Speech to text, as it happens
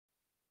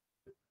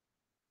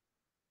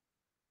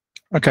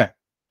Okay.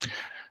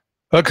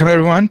 Welcome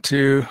everyone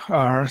to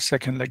our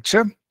second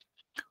lecture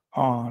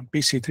on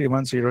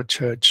BC310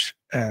 Church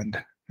and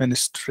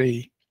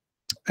Ministry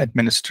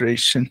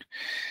Administration.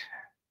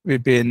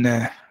 We've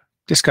been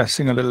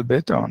discussing a little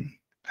bit on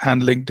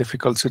handling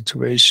difficult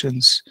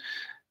situations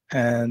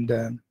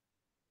and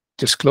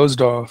just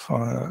closed off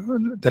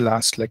the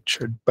last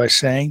lecture by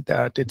saying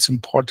that it's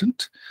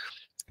important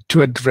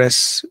to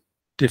address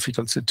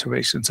difficult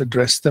situations,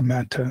 address the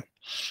matter.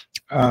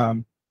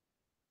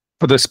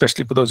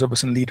 Especially for those of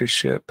us in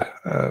leadership,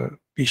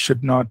 we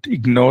should not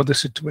ignore the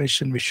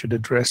situation. We should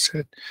address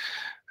it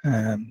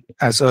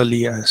as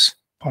early as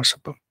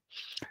possible.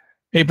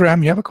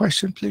 Abraham, you have a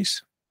question,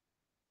 please?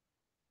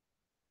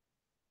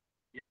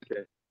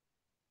 Okay.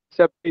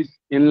 So, please,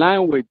 in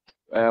line with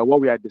what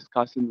we are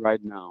discussing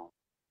right now,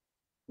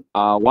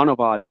 one of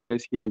our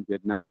friends here in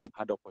Vietnam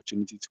had the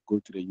opportunity to go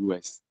to the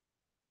US,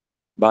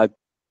 but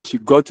she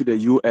got to the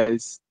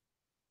US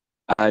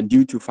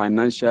due to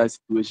financial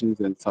situations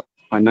and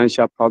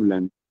financial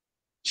problems.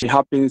 She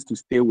happens to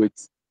stay with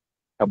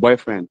her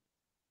boyfriend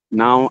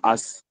now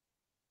as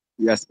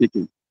we are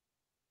speaking.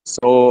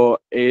 So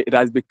it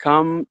has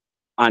become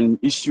an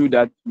issue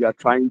that we are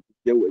trying to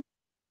deal with.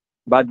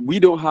 But we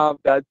don't have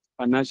that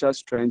financial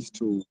strength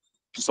to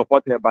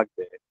support her back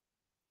there.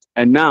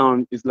 And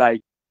now it's like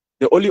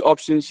the only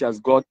option she has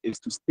got is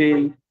to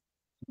stay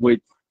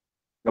with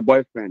the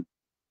boyfriend.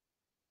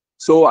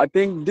 So I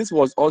think this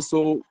was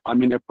also,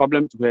 a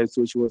problem to her.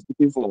 So she was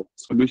looking for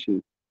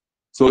solutions.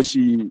 So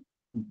she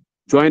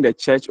joined the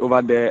church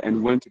over there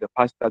and went to the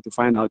pastor to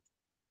find out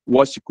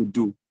what she could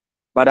do.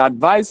 But the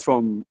advice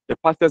from the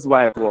pastor's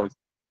wife was,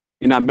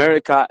 in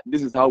America,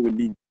 this is how we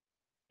live.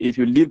 If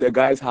you leave the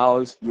guy's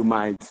house, you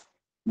might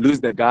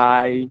lose the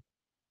guy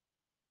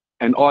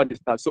and all this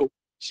stuff. So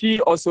she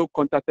also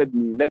contacted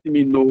me, letting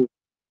me know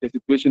the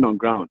situation on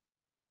ground.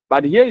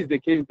 But here is the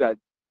case that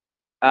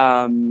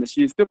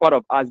she's still part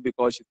of us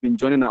because she's been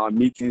joining our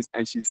meetings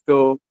and she's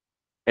still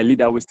a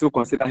leader. We still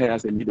consider her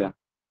as a leader.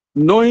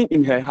 Knowing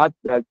in her heart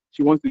that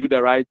she wants to do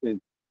the right thing.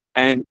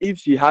 And if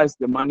she has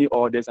the money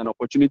or there's an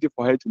opportunity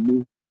for her to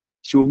move,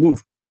 she will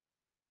move.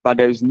 But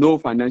there is no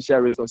financial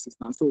resources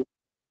now. So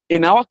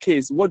in our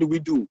case, what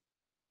do?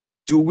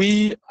 Do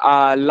we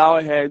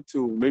allow her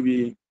to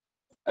maybe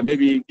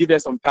give her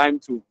some time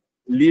to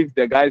leave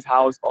the guy's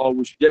house, or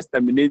we should just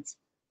terminate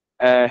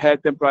her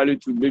temporarily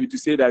to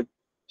say that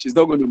she's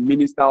not going to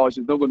minister or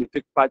she's not going to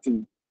take part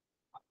in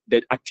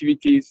the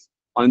activities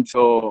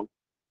until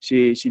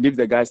she leaves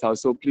the guy's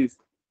house? So please,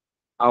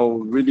 I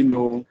really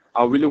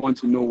want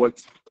to know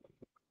what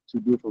to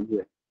do from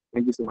here.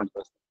 Thank you so much,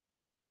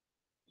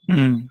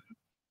 Pastor.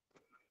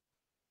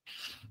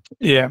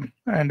 Yeah,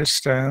 I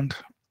understand.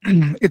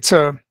 It's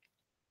a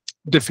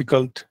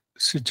difficult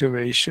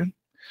situation.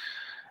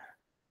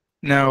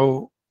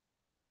 Now,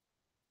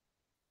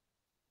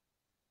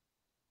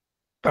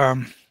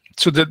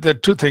 so there are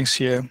two things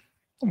here.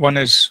 One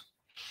is,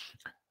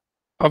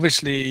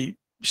 obviously,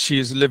 she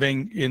is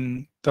living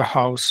in the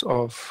house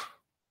of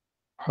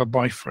her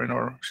boyfriend,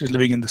 or she's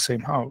living in the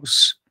same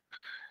house.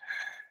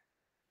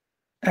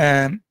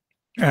 And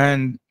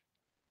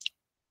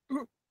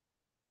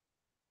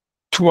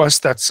to us,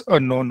 that's a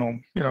no-no.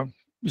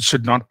 It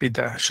should not be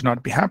there, should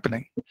not be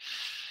happening.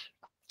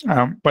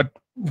 But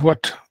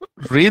what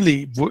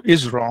really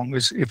is wrong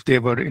is if they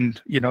were in,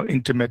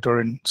 intimate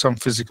or in some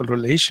physical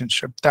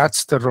relationship.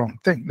 That's the wrong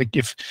thing. Like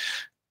if,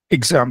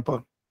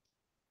 example,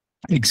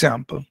 if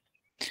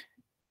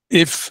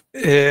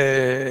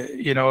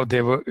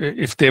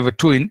if there were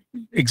two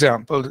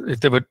examples, if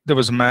there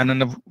was a man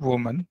and a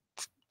woman,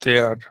 they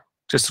are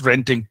just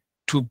renting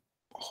 2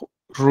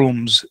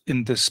 rooms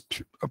in this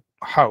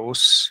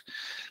house,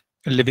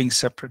 living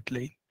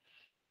separately.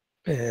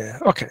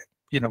 Okay,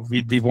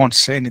 we won't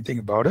say anything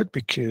about it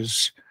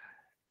because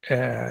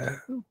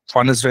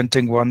one is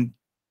renting one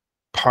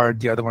part,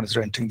 the other one is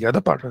renting the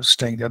other part, or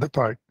staying the other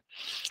part.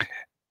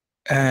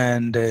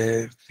 And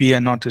we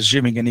are not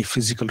assuming any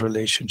physical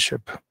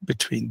relationship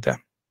between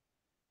them.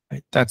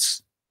 Right?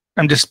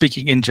 I'm just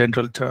speaking in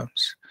general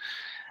terms.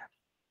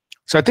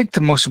 So I think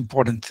the most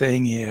important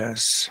thing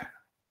is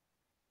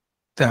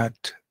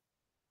that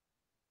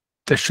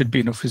there should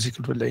be no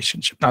physical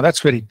relationship. Now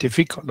that's very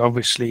difficult,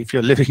 obviously, if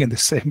you're living in the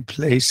same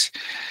place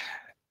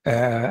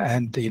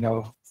and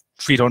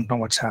we don't know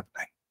what's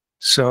happening.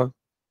 So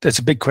there's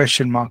a big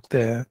question mark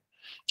there.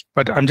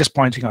 But I'm just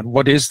pointing out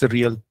what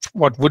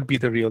would be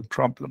the real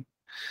problem.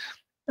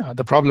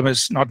 The problem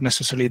is not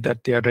necessarily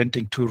that they are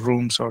renting 2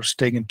 rooms or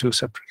staying in 2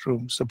 separate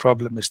rooms. The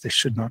problem is there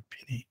should not be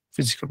any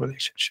physical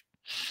relationship.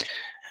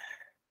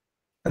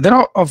 And then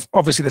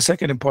obviously the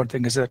second important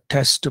thing is a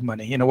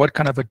testimony. What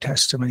kind of a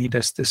testimony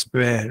does this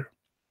bear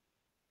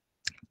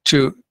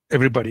to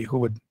everybody who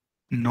would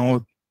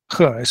know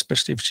her,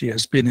 especially if she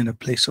has been in a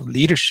place of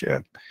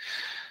leadership,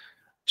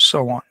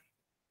 so on.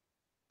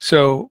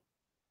 So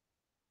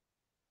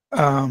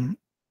the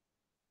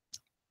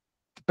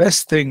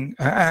best thing,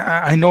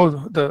 I know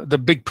the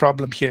big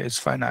problem here is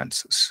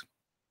finances.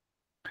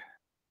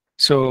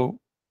 So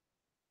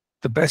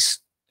the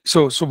best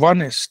So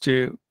one is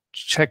to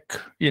check,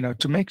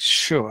 to make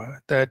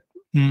sure that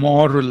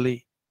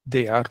morally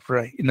they are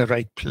right, in the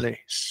right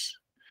place.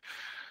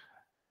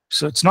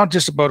 So it's not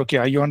just about, okay,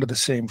 are you under the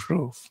same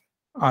roof?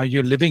 Are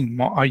you living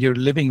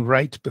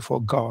right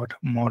before God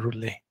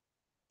morally?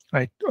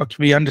 Right? Okay,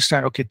 we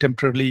understand, okay,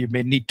 temporarily you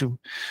may need to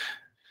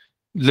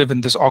live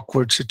in this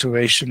awkward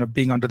situation of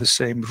being under the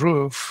same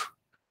roof,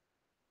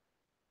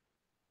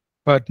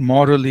 but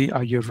morally,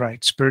 are you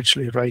right,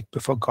 spiritually right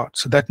before God?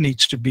 So that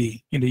needs to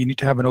be, you need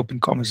to have an open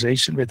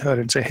conversation with her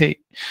and say, hey,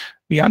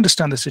 we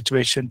understand the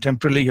situation,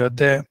 temporarily you're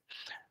there,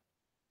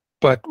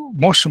 but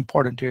most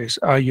important is,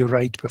 are you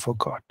right before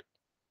God?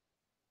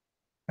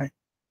 Right?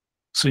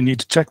 So you need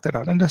to check that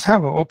out and just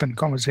have an open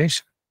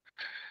conversation.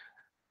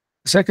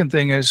 The second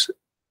thing is,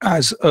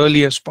 as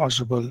early as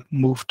possible,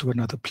 move to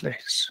another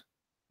place.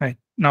 Right?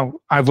 Now,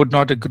 I would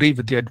not agree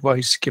with the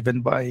advice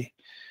given by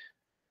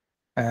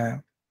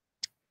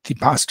the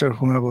pastor,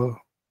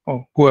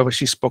 whoever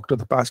she spoke to,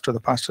 the pastor, the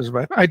pastor's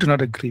wife. I do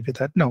not agree with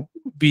that. No,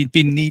 we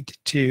need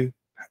to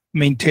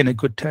maintain a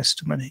good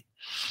testimony.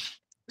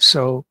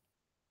 So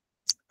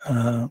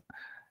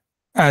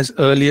as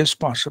early as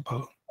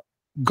possible,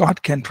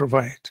 God can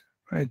provide,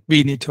 right?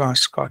 We need to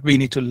ask God. We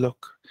need to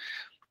look.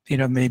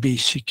 Maybe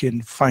she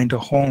can find a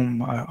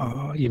home,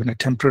 or even a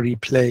temporary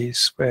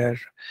place where,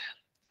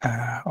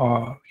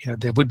 or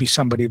there would be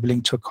somebody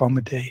willing to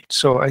accommodate.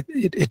 So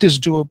it is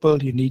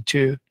doable. You need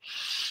to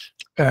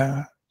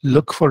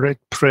look for it,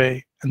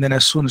 pray, and then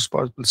as soon as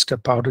possible,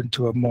 step out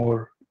into a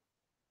more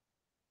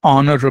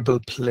honorable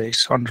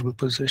place, honorable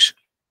position.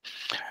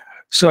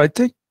 So I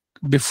think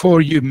before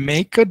you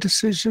make a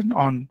decision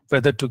on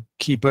whether to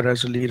keep her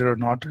as a leader or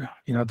not,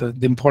 the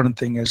important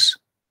thing is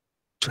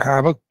to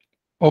have a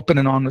open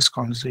and honest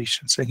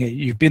conversation, saying, hey,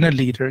 you've been a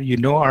leader, you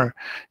know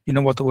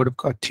what the Word of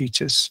God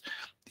teaches,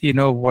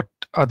 what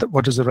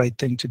is the right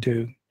thing to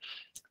do.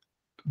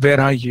 Where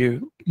are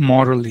you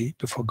morally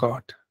before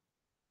God?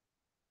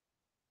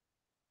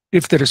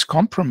 If there is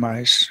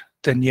compromise,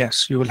 then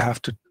yes, you will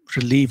have to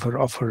relieve her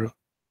of her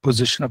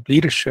position of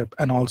leadership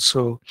and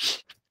also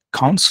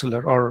counsel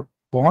her or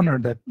warn her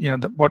that,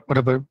 that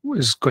whatever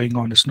is going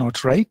on is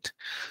not right,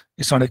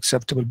 it's not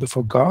acceptable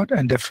before God,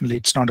 and definitely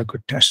it's not a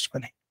good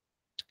testimony.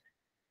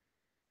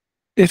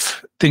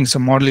 If things are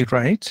morally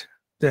right,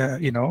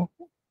 in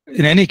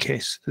any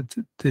case,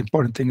 the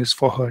important thing is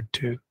for her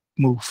to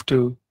move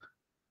to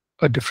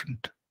a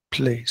different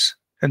place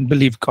and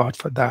believe God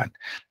for that.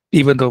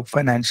 Even though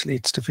financially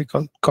it's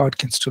difficult, God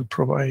can still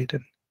provide.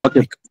 And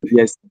okay,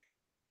 yes.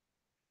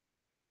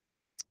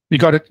 You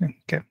got it?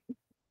 Okay.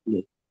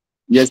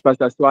 Yes,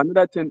 Pastor. So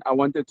another thing I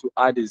wanted to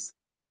ask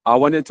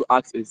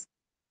is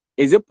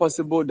it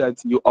possible that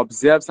you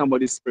observe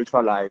somebody's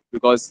spiritual life?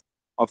 Because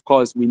of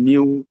course we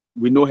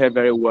know her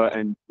very well,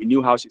 and we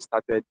knew how she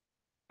started,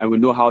 and we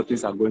know how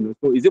things are going on.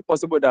 So is it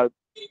possible that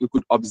we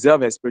could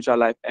observe her spiritual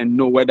life and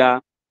know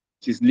whether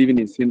she's living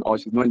in sin or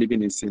she's not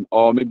living in sin,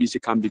 or maybe she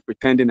can be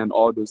pretending and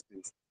all those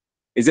things?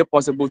 Is it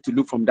possible to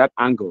look from that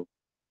angle,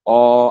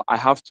 or I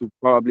have to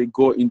probably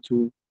go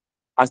into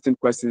asking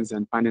questions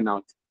and finding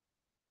out?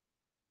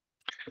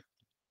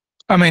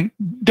 I mean,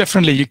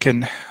 definitely you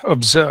can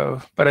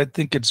observe, but I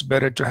think it's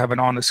better to have an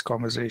honest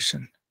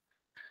conversation,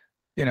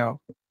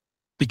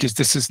 because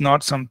this is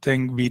not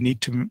something we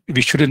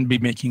shouldn't be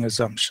making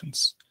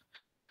assumptions.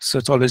 So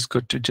it's always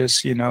good to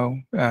just,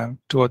 2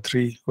 or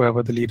 3,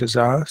 whoever the leaders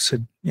are, say,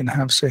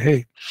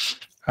 hey,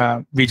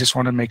 we just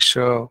want to make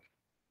sure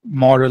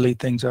morally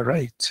things are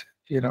right.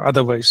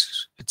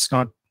 Otherwise it's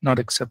not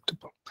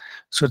acceptable.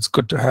 So it's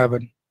good to have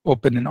an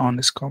open and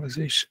honest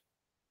conversation.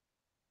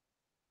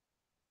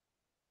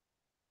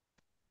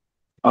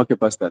 Okay,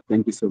 Pastor.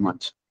 Thank you so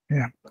much.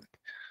 Yeah.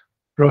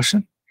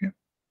 Roshan? Yeah.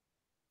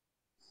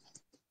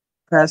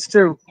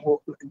 Pastor,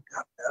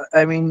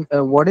 I mean,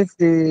 what if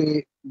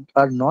they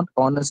are not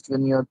honest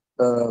when you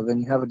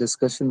have a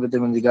discussion with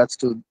them in regards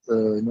to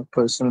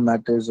personal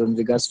matters or in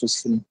regards to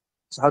sin?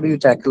 So how do you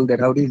tackle that?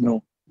 How do you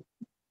know?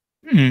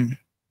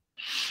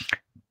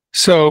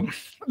 So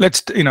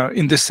let's,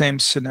 in the same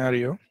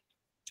scenario,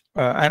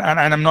 and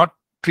I'm not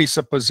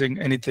presupposing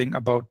anything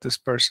about this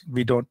person.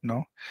 We don't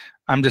know.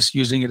 I'm just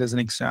using it as an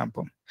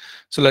example.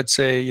 So let's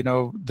say,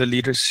 the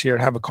leaders here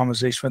have a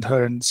conversation with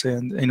her and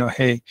saying,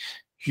 hey,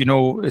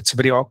 it's a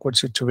very awkward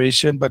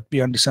situation, but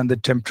we understand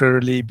that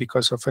temporarily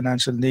because of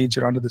financial needs,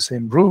 you're under the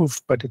same roof,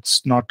 but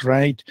it's not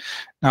right.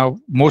 Now,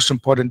 most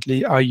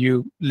importantly, are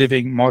you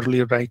living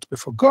morally right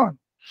before God?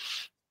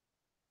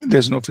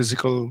 There's no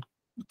physical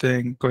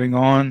thing going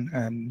on,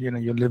 and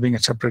you're living in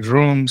separate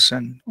rooms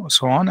and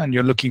so on, and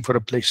you're looking for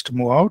a place to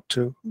move out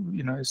to,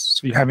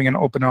 so you're having an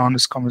open and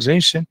honest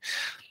conversation.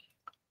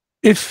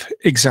 If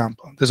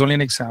example, there's only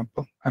an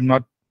example, I'm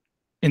not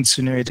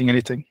insinuating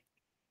anything,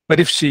 but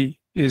if she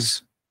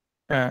is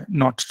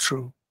not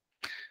true,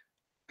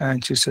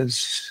 and she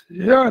says,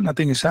 yeah,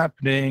 nothing is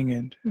happening,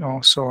 and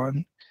so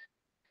on,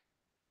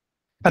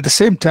 at the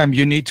same time,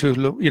 you need to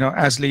look,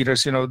 as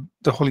leaders,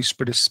 the Holy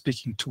Spirit is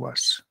speaking to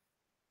us,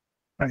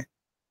 right?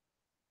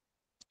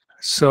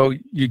 So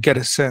you get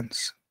a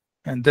sense.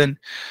 And then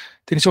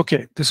it's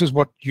okay. This is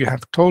what you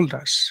have told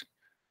us,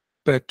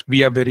 but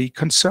we are very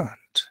concerned.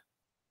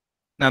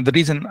 Now, the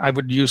reason I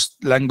would use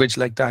language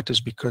like that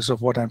is because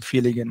of what I'm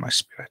feeling in my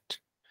spirit.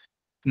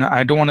 Now,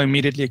 I don't want to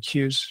immediately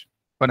accuse,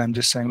 but I'm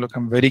just saying, look,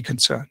 I'm very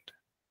concerned.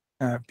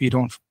 We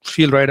don't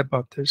feel right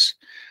about this.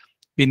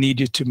 We need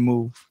you to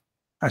move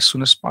as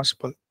soon as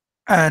possible.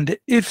 And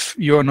if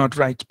you're not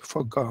right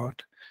before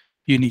God,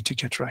 you need to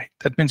get right.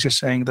 That means you're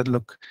saying that,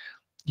 look,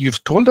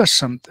 you've told us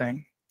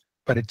something,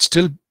 but it's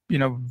still,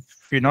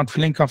 we're not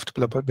feeling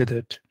comfortable with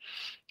it.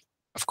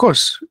 Of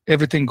course,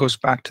 everything goes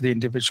back to the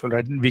individual,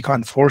 right? We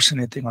can't force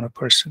anything on a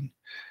person.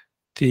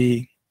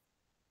 They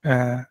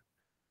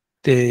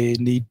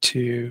need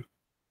to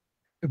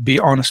be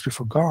honest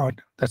before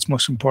God. That's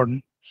most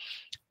important.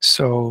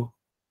 So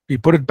we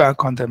put it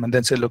back on them and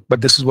then say, look,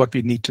 but this is what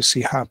we need to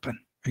see happen.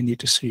 We need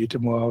to see you to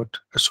move out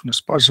as soon as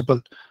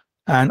possible.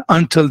 And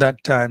until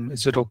that time,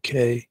 is it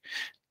okay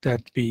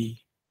that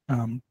we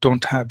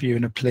don't have you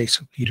in a place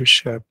of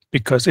leadership,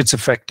 because it's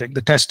affecting,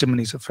 the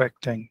testimony is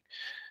affecting,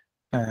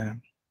 a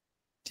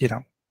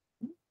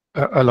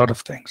lot of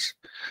things.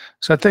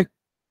 So I think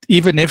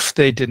even if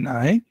they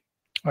deny,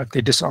 or if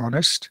they're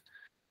dishonest,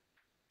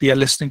 we are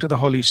listening to the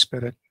Holy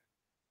Spirit.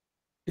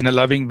 In a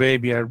loving way,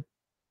 we are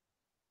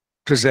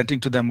presenting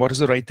to them what is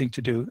the right thing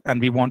to do,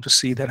 and we want to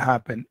see that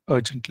happen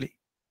urgently.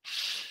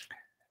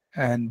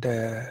 And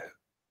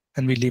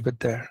we leave it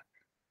there.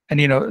 And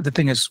the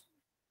thing is,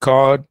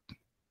 God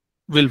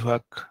will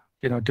work,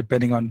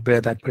 depending on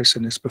where that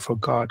person is before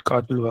God.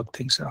 God will work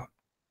things out.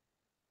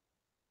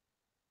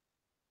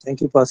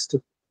 Thank you,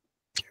 Pastor.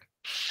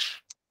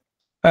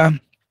 All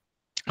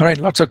right,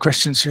 lots of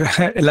questions here.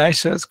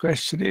 Elisha's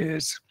question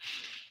is,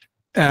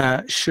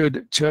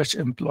 should church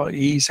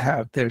employees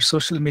have their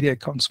social media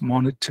accounts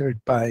monitored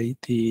by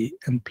the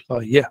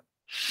employer?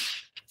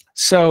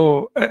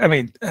 So, I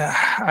mean,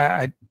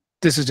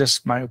 this is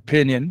just my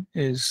opinion,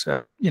 is,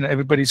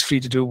 everybody's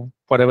free to do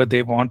whatever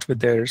they want with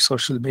their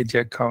social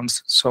media accounts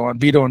and so on.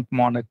 We don't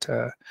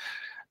monitor.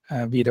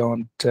 We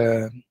don't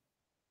do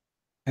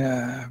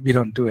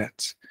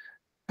it.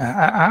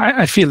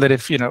 I feel that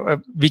if,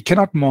 we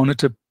cannot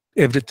monitor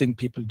everything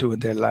people do in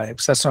their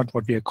lives. That's not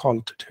what we are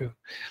called to do.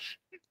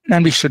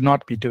 And we should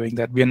not be doing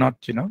that. We are not,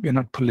 we're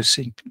not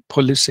policing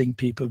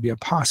people. We are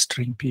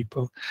pastoring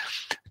people.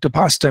 To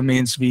pastor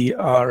means we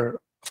are,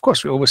 of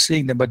course, we're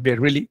overseeing them, but we're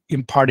really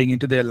imparting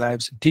into their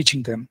lives and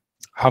teaching them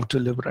how to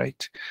live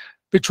right,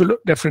 which will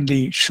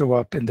definitely show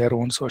up in their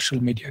own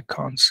social media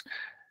accounts.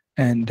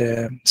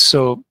 And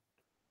so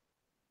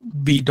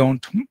we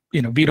don't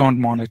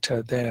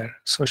monitor their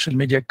social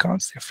media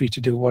accounts. They're free to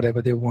do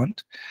whatever they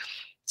want.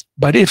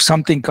 But if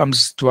something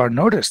comes to our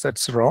notice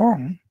that's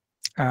wrong,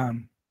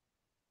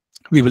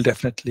 we will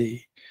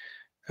definitely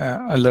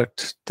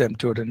alert them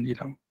to it and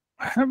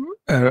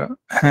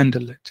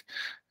handle it.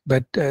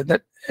 But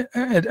that,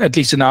 at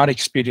least in our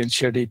experience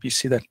here at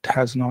APC, that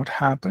has not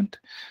happened.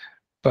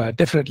 But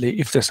definitely,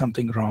 if there's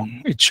something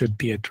wrong, it should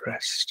be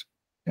addressed.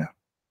 Yeah.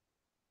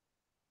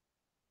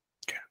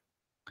 Okay.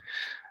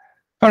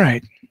 All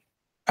right.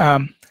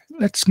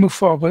 Let's move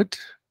forward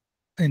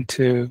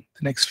into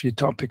the next few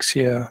topics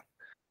here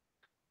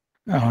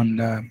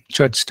on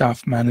church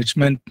staff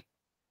management.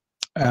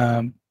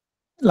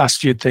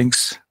 Last few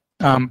things.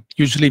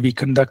 Usually we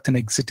conduct an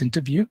exit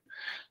interview.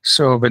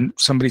 So when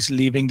somebody's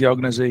leaving the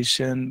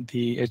organization,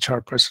 the HR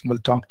person will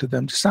talk to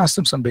them, just ask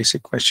them some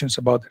basic questions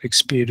about their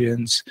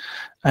experience.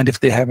 And if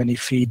they have any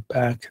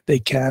feedback, they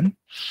can.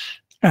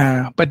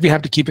 But we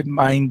have to keep in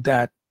mind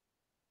that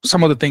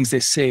some of the things they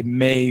say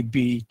may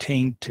be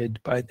tainted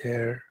by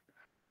their,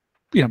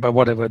 by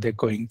whatever they're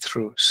going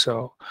through.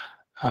 So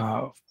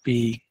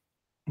we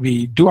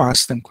do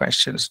ask them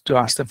questions, to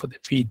ask them for the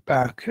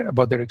feedback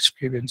about their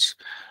experience.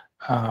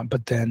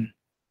 But then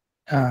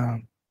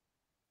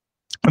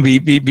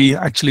we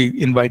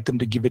actually invite them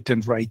to give it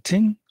in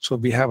writing. So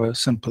we have a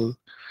simple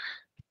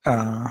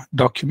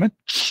document,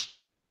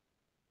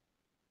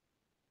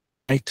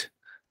 right?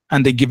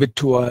 And they give it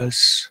to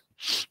us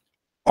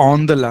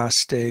on the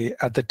last day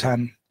at the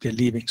time they're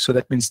leaving. So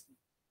that means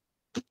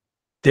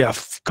they are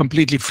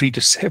completely free to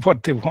say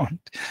what they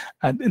want,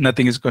 and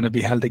nothing is going to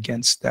be held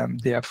against them.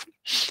 They are,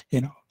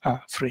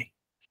 free.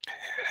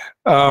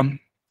 But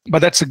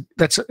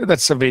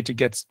that's a way to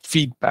get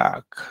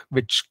feedback,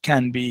 which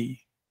can be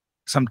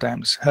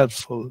sometimes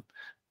helpful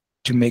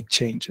to make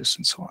changes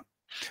and so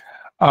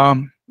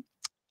on.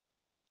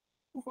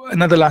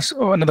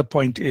 Another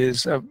point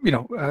is,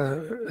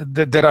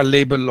 there are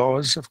labor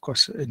laws, of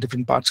course, in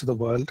different parts of the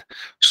world.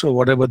 So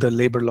whatever the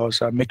labor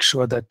laws are, make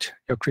sure that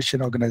your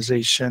Christian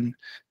organization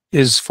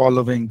is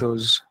following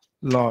those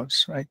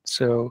laws, right?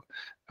 So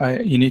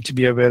you need to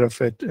be aware of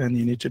it, and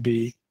you need to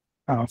be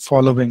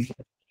following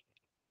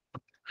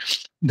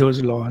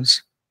those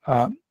laws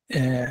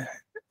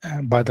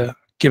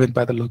given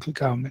by the local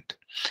government.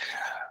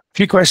 A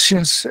few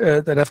questions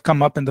that have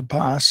come up in the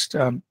past.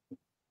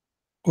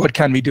 What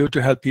can we do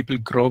to help people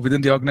grow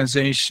within the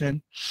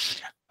organization?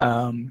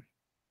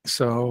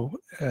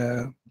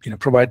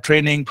 Provide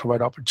training,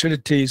 provide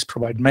opportunities,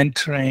 provide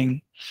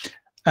mentoring,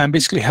 and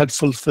basically help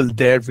fulfill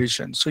their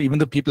vision. So even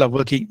though people are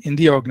working in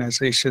the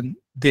organization,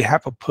 they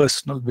have a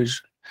personal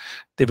vision.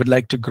 They would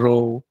like to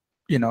grow,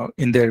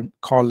 in their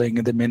calling,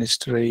 in their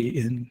ministry,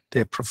 in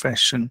their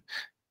profession,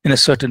 in a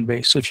certain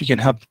way. So if you can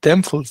help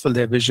them fulfill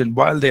their vision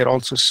while they're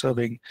also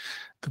serving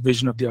the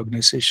vision of the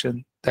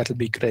organization, that'll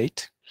be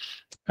great.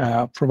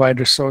 Provide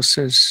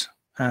resources,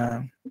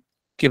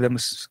 give them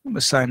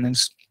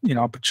assignments,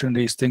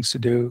 opportunities, things to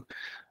do.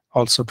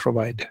 Also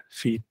provide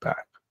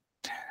feedback.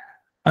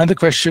 Another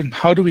question,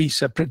 how do we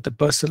separate the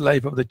personal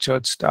life of the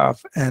church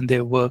staff and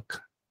their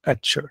work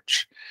at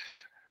church?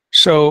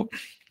 So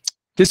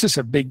this is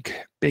a big,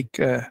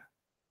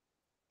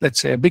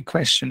 let's say a big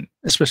question,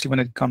 especially when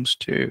it comes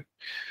to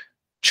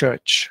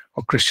church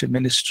or Christian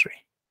ministry.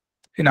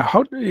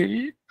 How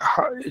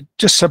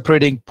just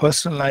separating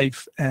personal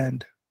life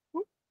and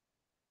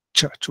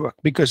church work,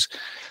 because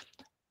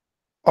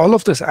all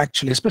of this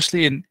actually,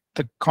 especially in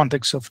the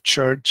context of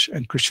church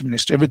and Christian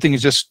ministry, everything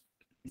is just,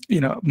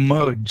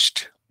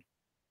 merged,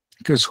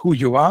 because who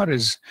you are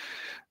is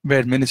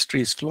where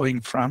ministry is flowing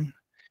from.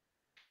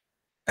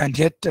 And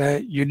yet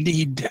you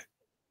need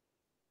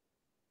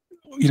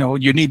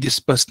this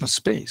personal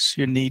space.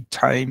 You need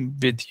time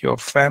with your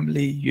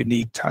family. You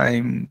need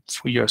time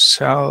for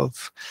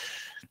yourself,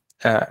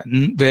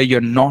 where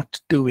you're not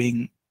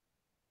doing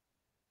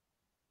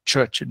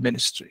church and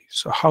ministry.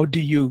 So how do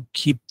you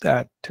keep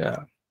that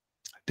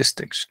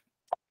distinction?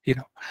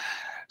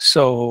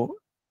 So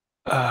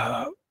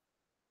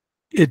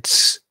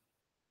it's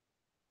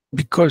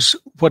because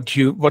what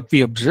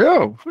we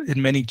observe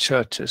in many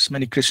churches,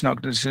 many Christian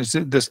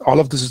organizations, all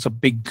of this is a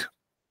big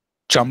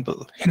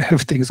jumble.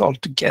 Everything is all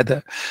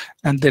together,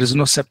 and there is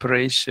no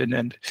separation.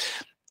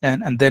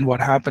 And then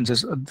what happens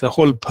is the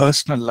whole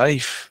personal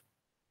life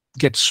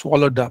gets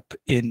swallowed up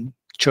in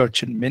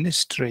church and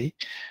ministry.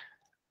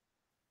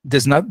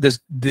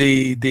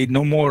 They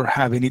no more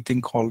have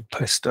anything called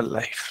personal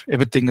life.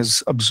 Everything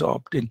is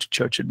absorbed into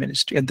church and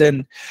ministry. And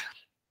then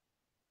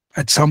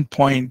at some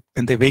point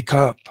when they wake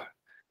up,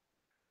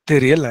 they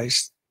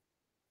realize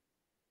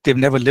they've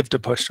never lived a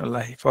personal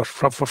life, or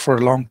for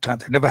a long time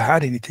they've never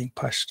had anything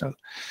personal.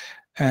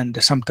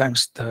 And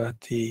sometimes the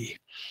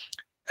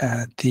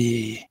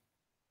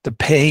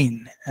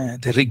pain,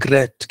 the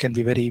regret can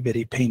be very,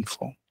 very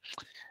painful.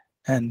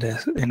 And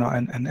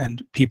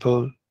and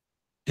people,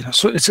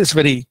 so it's a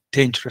very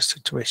dangerous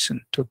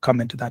situation to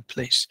come into that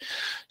place.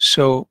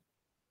 So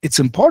it's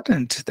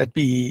important that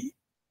we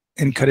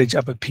encourage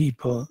other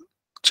people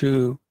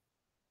to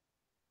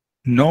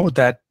know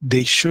that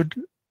they should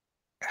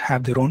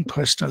have their own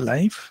personal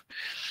life,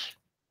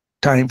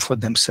 time for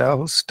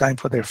themselves, time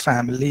for their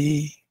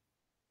family.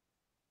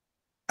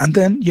 And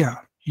then,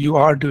 you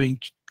are doing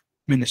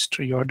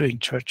ministry, you are doing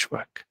church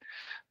work,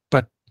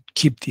 but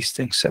keep these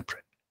things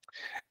separate.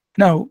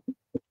 Now,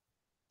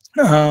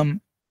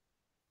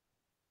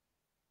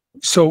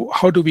 so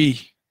how do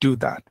we do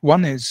that?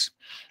 One is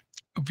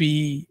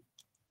we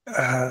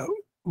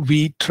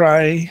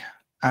try,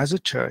 as a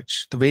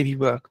church, the way we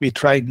work, we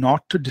try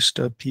not to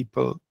disturb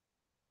people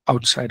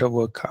outside of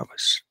work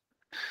hours.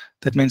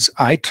 That means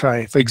I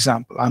try, for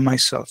example, I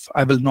myself,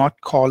 I will not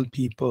call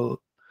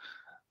people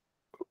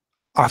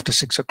after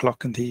 6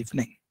 o'clock in the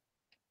evening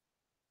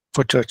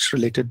for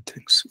church-related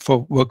things,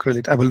 for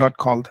work-related. I will not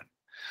call them,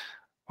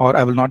 or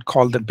I will not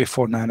call them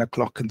before 9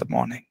 o'clock in the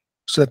morning.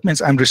 So that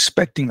means I'm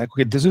respecting, like,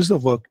 okay, this is the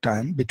work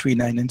time between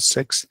 9 and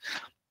 6.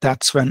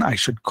 That's when I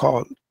should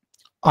call,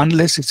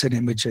 unless it's an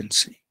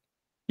emergency.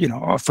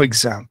 Or for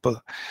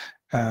example,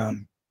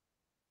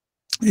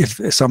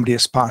 if somebody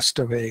has passed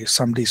away,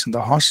 somebody's in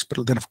the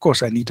hospital, then of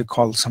course I need to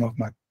call some of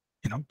my,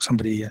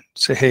 somebody and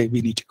say, hey, we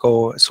need to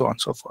go, so on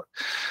and so forth.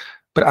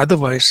 But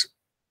otherwise,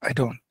 I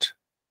don't.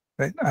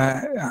 Right?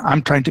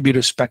 I'm trying to be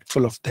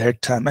respectful of their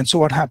time. And so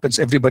what happens?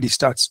 Everybody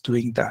starts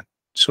doing that.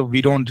 So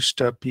we don't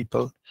disturb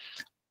people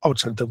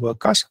outside the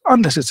work hours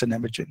unless it's an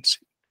emergency.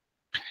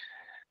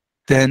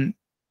 Then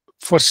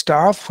for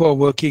staff who are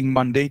working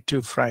Monday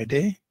to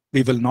Friday,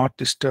 we will not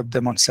disturb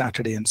them on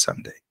Saturday and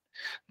Sunday.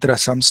 There are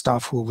some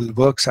staff who will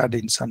work Saturday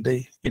and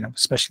Sunday,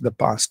 especially the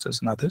pastors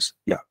and others.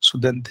 So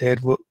then their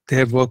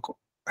work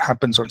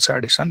happens on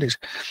Saturday, Sundays.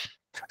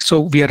 So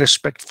we are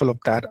respectful of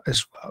that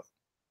as well.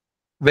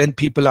 When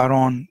people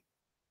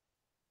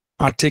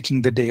are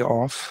taking the day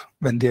off,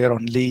 when they are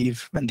on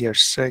leave, when they are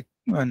sick,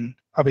 when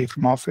away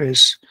from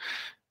office,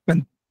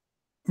 when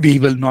we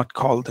will not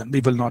call them,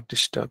 we will not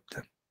disturb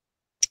them.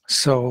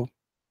 So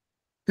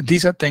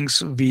these are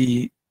things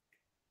we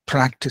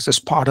practice as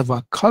part of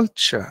our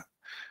culture.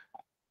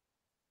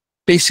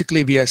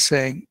 Basically, we are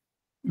saying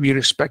we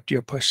respect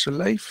your personal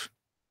life,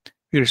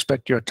 we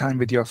respect your time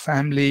with your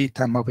family,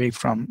 time away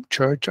from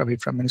church, away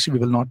from ministry, we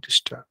will not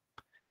disturb.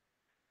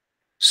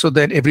 So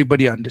that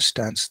everybody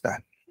understands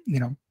that,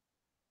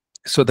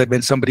 so that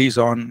when somebody is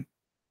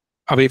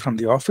away from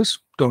the office,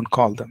 don't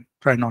call them,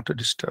 try not to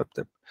disturb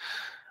them.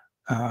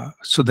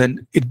 So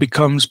then it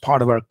becomes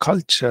part of our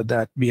culture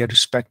that we are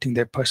respecting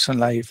their personal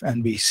life,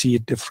 and we see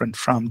it different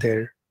from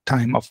their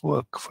time of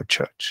work for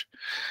church.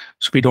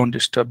 So we don't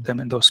disturb them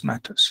in those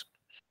matters.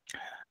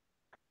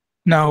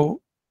 Now,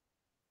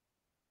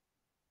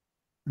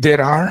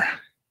 there are,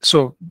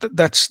 so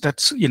that's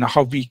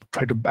how we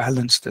try to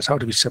balance this. How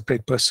do we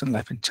separate personal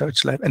life and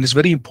church life? And it's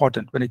very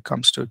important when it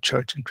comes to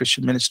church and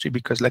Christian ministry,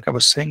 because like I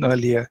was saying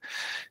earlier,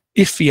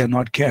 if we are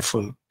not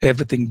careful,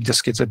 everything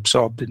just gets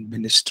absorbed in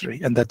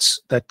ministry, and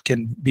that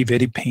can be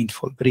very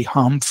painful, very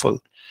harmful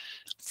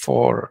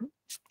for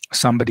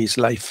somebody's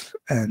life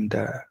and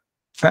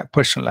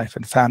personal life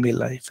and family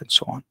life and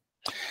so on.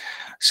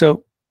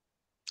 So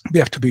we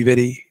have to be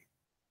very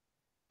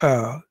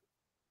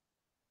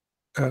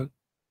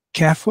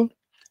careful.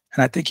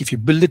 And I think if you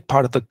build it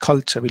part of the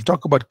culture, we'll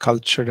talk about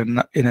culture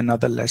in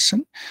another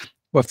lesson,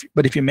 but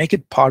if you make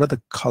it part of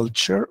the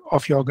culture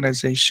of your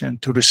organization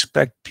to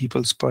respect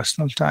people's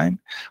personal time,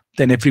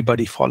 then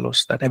everybody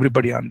follows that,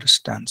 everybody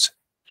understands it.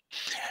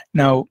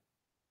 Now,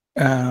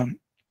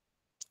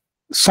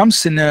 some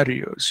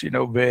scenarios,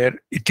 where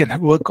it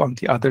can work on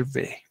the other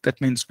way.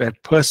 That means where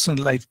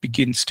personal life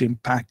begins to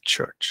impact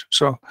church.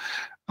 So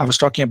I was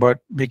talking about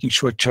making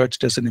sure church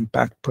doesn't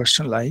impact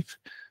personal life.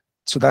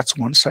 So that's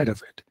one side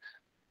of it.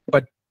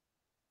 But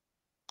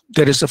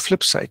there is a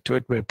flip side to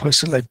it where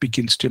personal life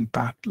begins to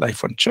impact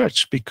life on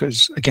church,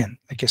 because again,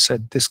 like I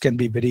said, this can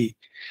be very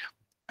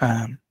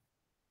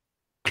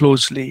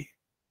closely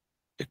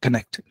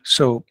connected.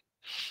 So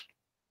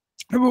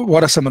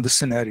what are some of the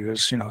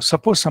scenarios?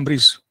 Suppose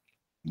somebody's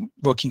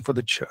working for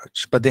the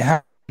church, but they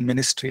have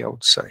ministry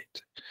outside.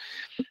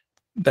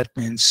 That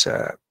means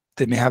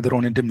they may have their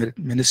own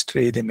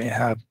ministry. They may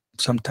have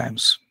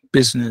sometimes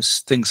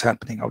business things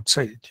happening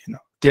outside.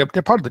 They're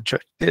part of the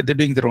church. They're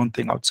doing their own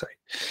thing outside.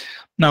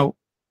 Now,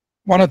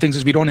 one of the things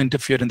is we don't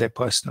interfere in their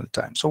personal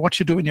time. So what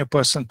you do in your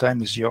personal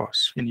time is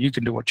yours, and you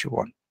can do what you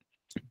want.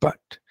 But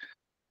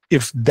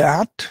if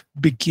that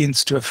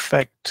begins to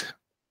affect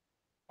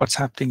what's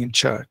happening in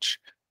church,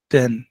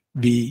 then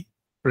we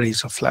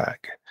raise a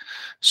flag.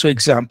 So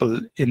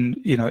example,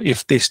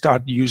 if they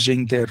start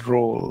using their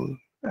role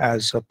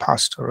as a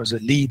pastor, as a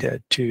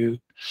leader to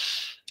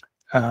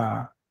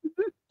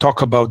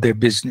talk about their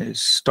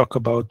business, talk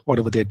about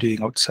whatever they're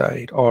doing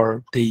outside,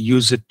 or they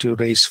use it to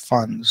raise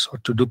funds or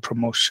to do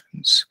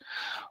promotions,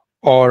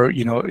 or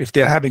if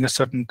they're having a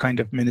certain kind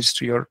of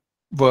ministry or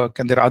work,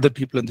 and there are other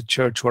people in the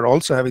church who are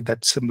also having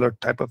that similar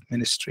type of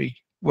ministry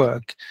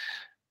work,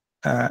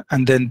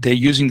 and then they're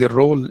using their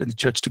role in the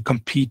church to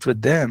compete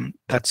with them,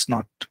 that's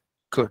not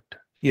good,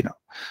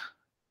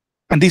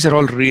 And these are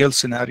all real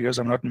scenarios.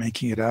 I'm not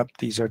making it up.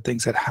 These are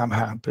things that have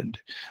happened.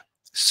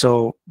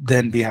 So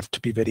then we have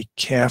to be very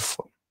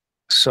careful.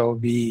 So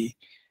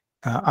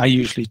I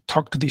usually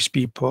talk to these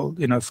people,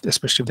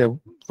 especially if they're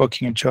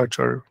working in church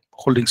or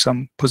holding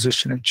some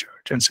position in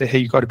church, and say, hey,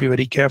 you got to be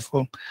very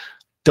careful.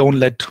 Don't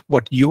let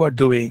what you are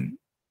doing,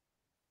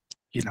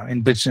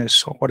 in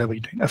business or whatever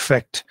you're doing,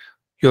 affect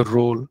your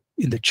role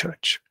in the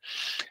church.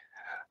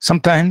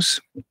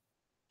 Sometimes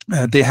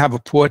they have a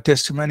poor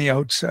testimony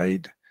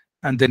outside,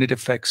 and then it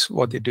affects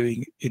what they're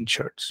doing in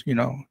church.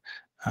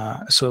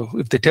 So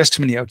if the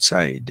testimony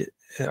outside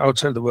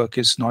the work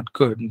is not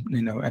good,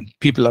 and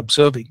people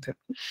observing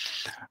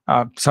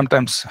them,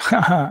 sometimes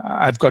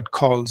I've got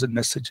calls and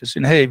messages,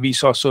 hey, we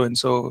saw so and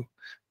so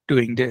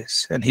doing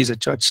this, and he's a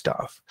church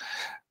staff.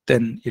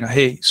 Then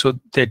hey, so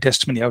their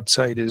testimony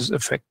outside is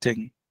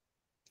affecting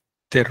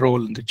their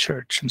role in the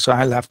church, and so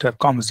I'll have to have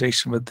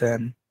conversation with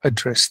them,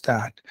 address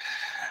that.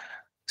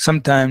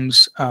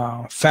 Sometimes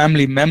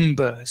family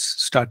members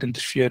start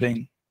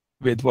interfering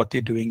with what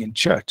they're doing in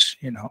church,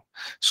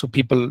 so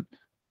people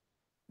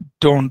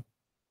don't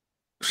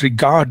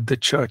regard the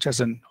church as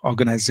an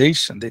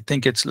organization. They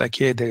think it's like,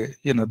 hey,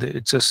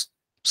 it's just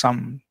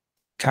some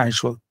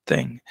casual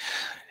thing,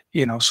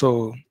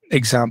 So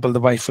example, the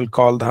wife will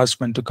call the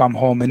husband to come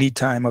home any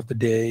time of the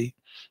day.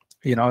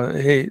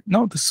 Hey,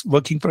 no, this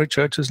working for a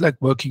church is like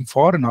working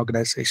for an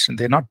organization.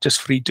 They're not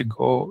just free to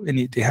go.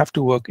 They have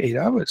to work 8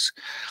 hours.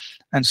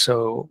 And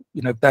so,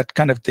 if that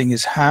kind of thing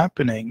is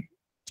happening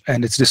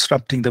and it's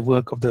disrupting the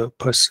work of the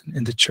person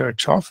in the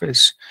church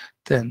office,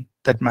 then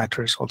that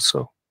matters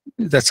also.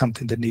 That's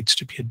something that needs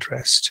to be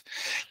addressed.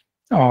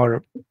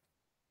 Or,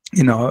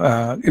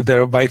 if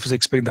their wife is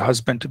expecting the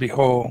husband to be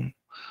home,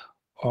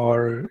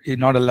 or you're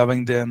not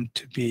allowing them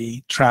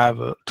to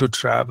travel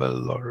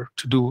or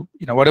to do,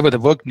 whatever the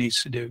work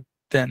needs to do,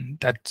 then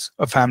that's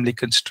a family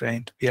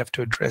constraint. We have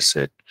to address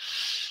it.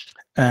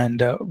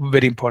 And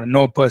very important,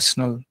 no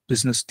personal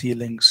business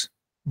dealings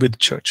with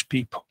church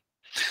people.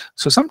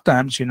 So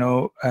sometimes,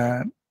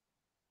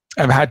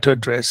 I've had to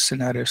address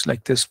scenarios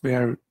like this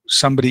where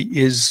somebody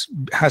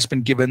has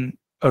been given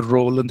a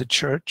role in the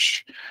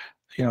church,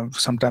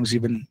 sometimes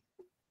even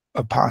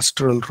a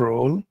pastoral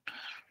role.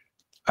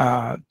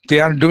 They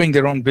are doing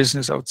their own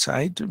business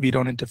outside. We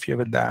don't interfere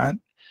with that.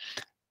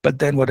 But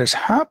then what has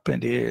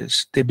happened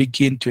is they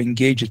begin to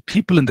engage with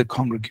people in the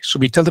congregation. So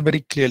we tell them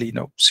very clearly,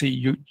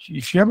 see,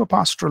 if you have a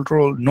pastoral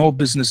role, no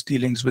business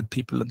dealings with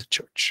people in the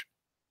church.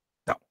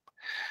 No.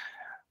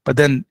 But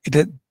then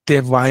they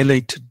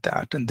violated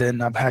that. And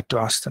then I've had to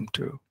ask them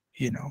to,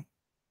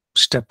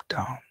 step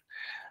down.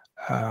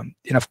 And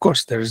of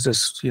course, there is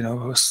this,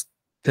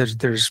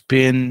 there's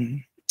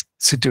been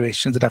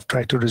situations that I've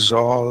tried to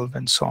resolve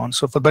and so on and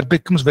so forth, but it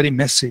becomes very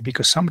messy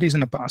because somebody's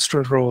in a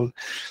pastoral role,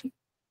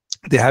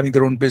 they're having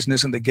their own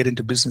business and they get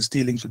into business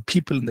dealings with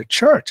people in the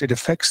church. It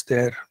affects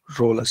their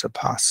role as a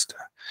pastor.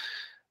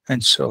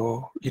 And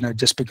so, it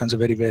just becomes a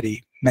very,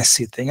 very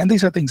messy thing. And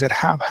these are things that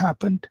have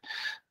happened.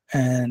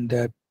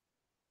 And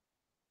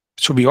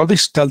so we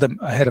always tell them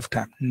ahead of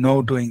time,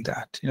 no doing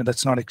that.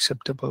 That's not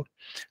acceptable.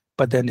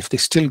 But then if they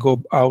still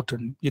go out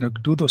and,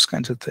 do those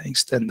kinds of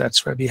things, then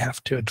that's where we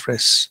have to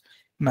address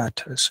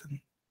matters and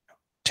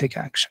take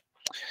action.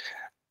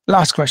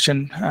 Last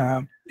question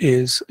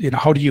is,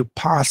 how do you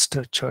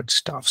pastor church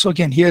staff? So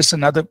again, here's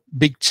another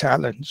big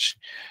challenge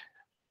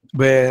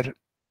where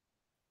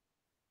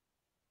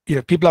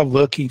people are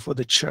working for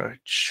the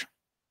church.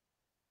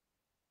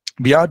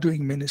 We are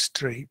doing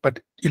ministry,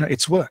 but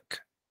it's work.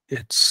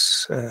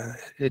 It's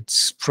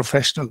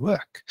professional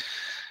work,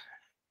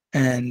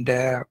 and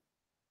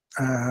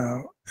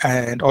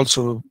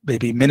also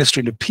maybe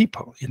ministering to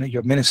people.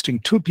 You're ministering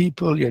to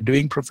people. You're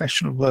doing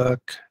professional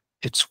work.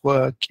 It's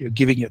work. You're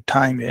giving your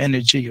time, your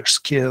energy, your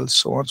skills,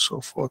 so on and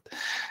so forth.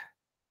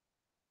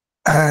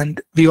 And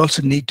we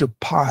also need to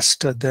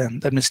pastor them.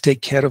 That means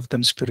take care of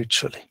them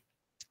spiritually,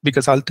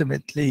 because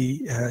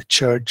ultimately,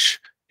 church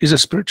is a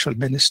spiritual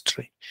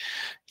ministry.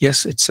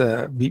 Yes,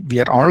 we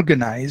are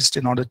organized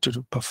in order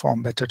to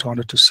perform better, in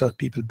order to serve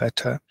people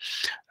better.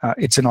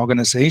 It's an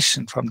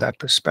organization from that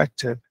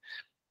perspective,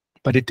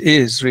 but it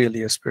is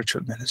really a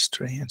spiritual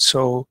ministry. And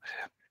so,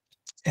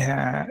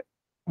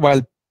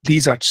 while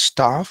these are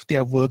staff, they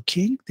are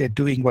working, they're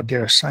doing what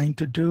they're assigned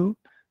to do,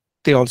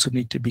 they also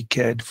need to be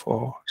cared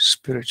for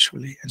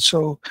spiritually. And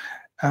so,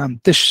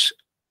 the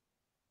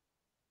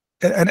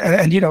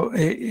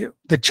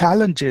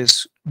challenge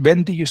is,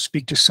 when do you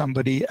speak to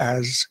somebody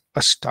as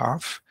a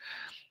staff,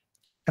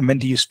 and when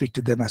do you speak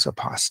to them as a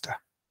pastor?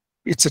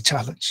 It's a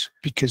challenge,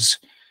 because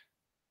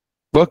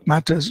work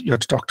matters. You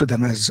have to talk to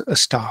them as a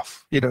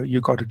staff.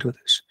 You got to do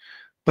this.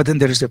 But then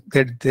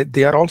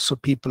there are also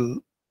people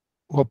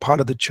who are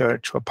part of the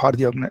church, who are part of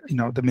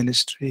the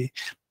ministry,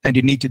 and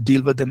you need to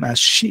deal with them as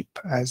sheep,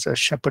 as a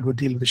shepherd would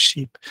deal with the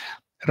sheep,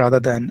 rather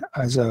than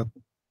as a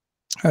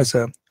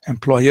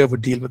employer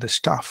would deal with the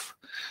staff.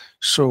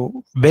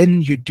 So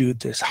when you do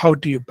this, how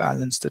do you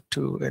balance the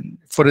two? And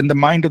in the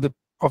mind of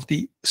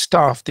the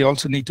staff, they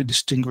also need to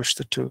distinguish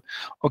the two.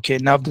 Okay,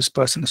 now this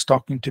person is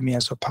talking to me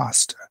as a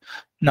pastor.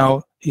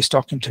 Now he's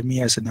talking to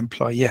me as an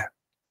employer,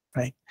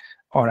 right?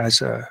 Or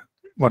as a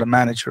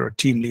manager or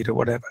team leader,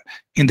 whatever.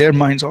 In their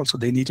minds also,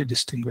 they need to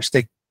distinguish.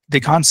 They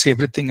can't say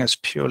everything as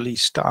purely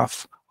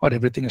staff or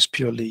everything as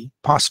purely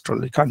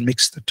pastoral. They can't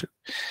mix the two.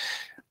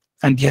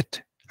 And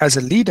yet, as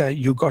a leader,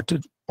 you got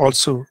to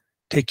also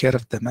take care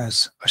of them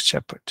as a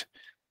shepherd,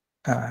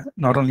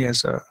 not only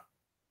as a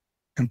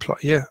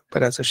employer,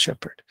 but as a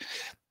shepherd.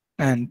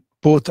 And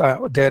both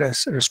are there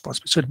as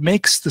responsible. So it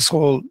makes this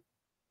whole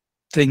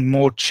thing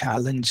more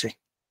challenging,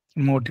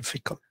 more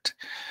difficult.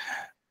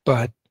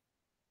 But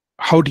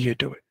how do you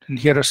do it? And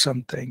here are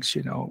some things,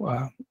 you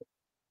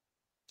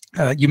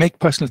make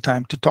personal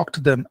time to talk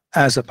to them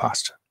as a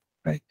pastor,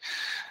 right?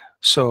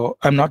 So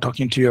I'm not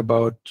talking to you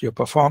about your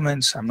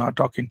performance. I'm not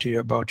talking to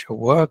you about your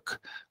work.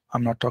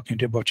 I'm not talking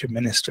to you about your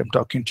ministry. I'm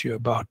talking to you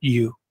about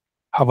you.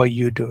 How are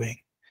you doing?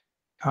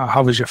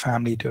 How is your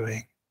family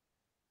doing?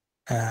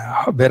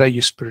 Where are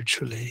you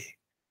spiritually?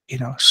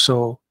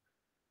 So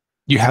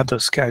you have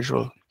those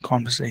casual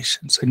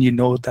conversations, and you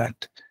know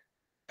that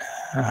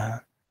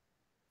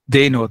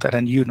they know that,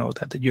 and you know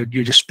that you're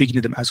just speaking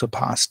to them as a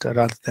pastor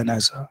rather than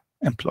as an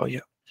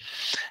employer.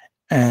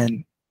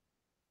 And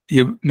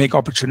you make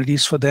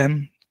opportunities for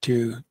them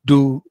to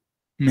do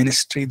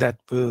ministry that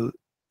will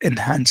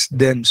enhance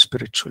them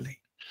spiritually.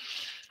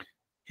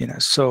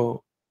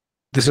 So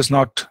this is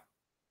not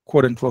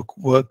quote unquote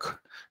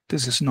work.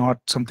 This is not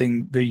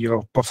something where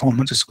your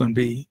performance is going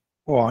to be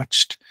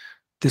watched.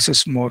 This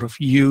is more of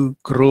you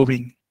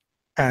growing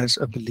as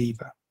a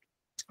believer,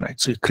 right?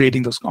 So you're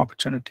creating those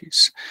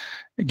opportunities,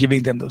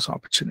 giving them those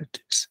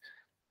opportunities.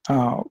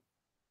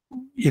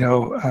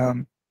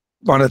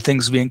 One of the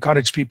things we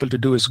encourage people to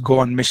do is go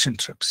on mission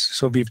trips.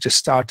 So we've just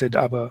started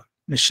our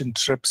mission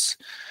trips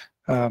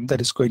that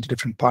is going to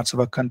different parts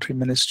of our country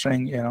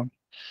ministering,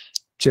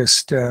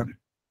 just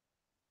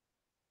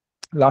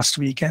last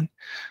weekend.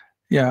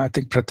 I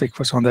think Pratik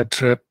was on that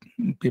trip.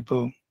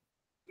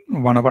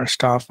 One of our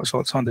staff was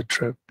also on the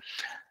trip.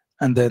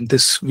 And then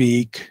this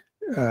week,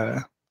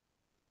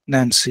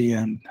 Nancy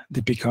and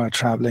Deepika are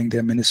traveling.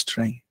 They're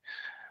ministering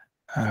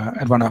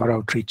at one of our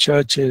outreach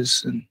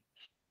churches. And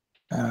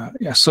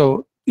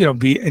so,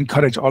 we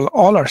encourage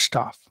all our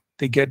staff.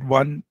 They get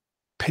one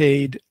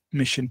paid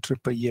mission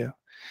trip a year.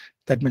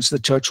 That means the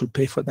church will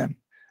pay for them,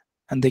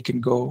 and they can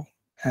go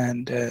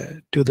and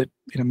do the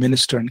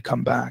minister and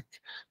come back.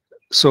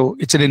 So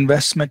it's an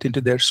investment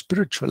into their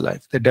spiritual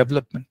life, their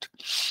development,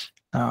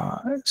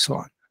 so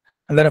on.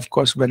 And then, of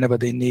course, whenever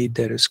they need,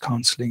 there is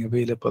counseling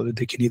available.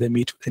 They can either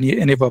meet with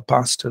any of our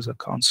pastors or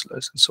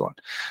counselors and so on.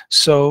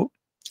 So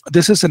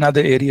this is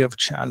another area of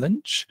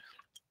challenge,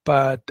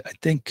 but I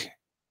think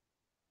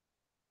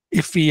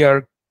if we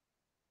are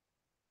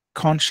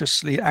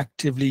consciously,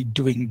 actively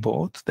doing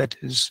both, that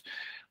is,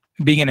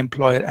 being an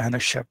employer and a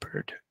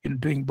shepherd, in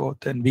doing both,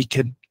 then we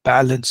can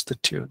balance the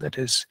two. That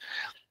is,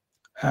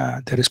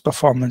 there is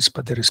performance,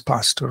 but there is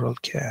pastoral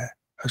care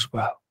as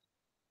well.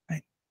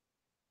 Right?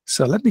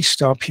 So let me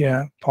stop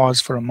here, pause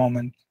for a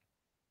moment.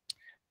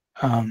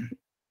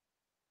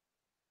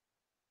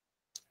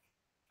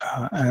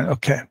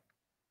 Okay.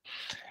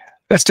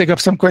 Let's take up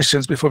some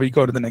questions before we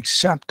go to the next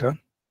chapter.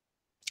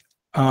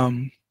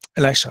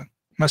 Elisha,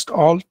 must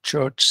all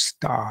church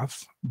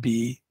staff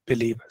be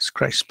believers,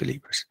 Christ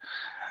believers?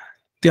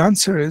 The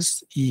answer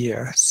is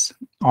yes.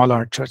 All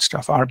our church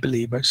staff are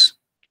believers,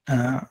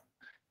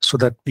 so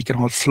that we can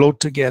all flow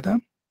together,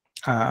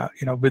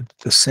 with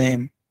the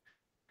same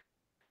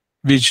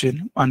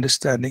vision,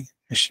 understanding,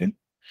 mission.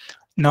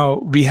 Now,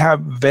 we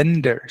have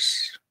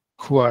vendors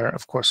who are,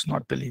 of course,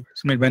 not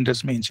believers. I mean,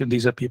 vendors means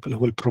these are people who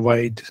will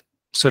provide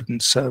certain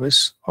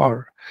service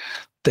or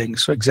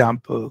things. For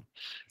example,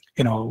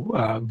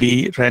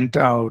 we rent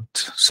out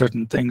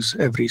certain things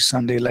every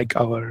Sunday, like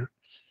our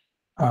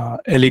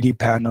LED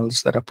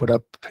panels that are put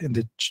up in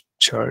the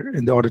church,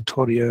 in the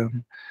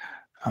auditorium.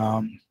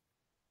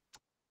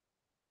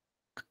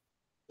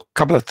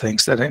 Couple of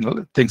things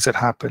that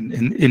happen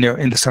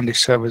in the Sunday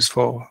service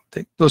for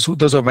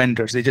those are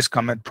vendors. They just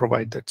come and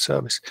provide that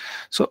service.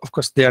 So of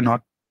course they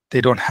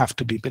don't have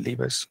to be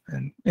believers,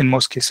 and in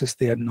most cases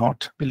they are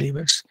not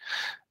believers.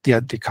 They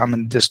come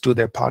and just do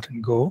their part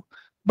and go.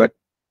 But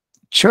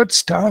church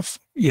staff,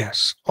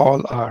 yes,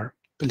 all are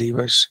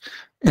believers.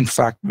 In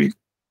fact, we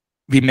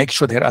make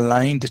sure they're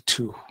aligned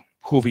to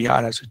who we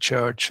are as a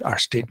church, our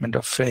statement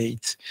of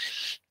faith.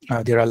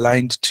 They're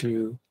aligned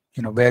to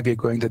where we're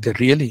going, that they're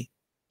really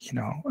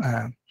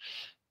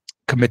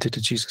committed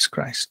to Jesus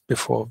Christ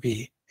before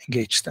we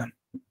engage them.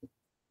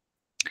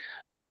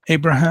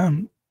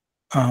 Abraham,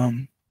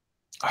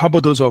 how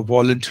about those who are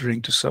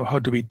volunteering to serve? How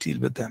do we deal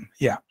with them?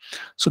 Yeah,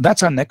 so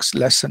that's our next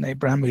lesson,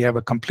 Abraham. We have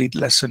a complete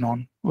lesson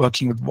on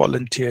working with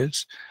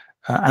volunteers,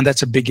 and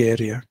that's a big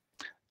area.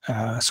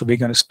 So we're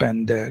going to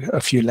spend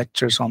a few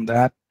lectures on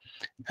that,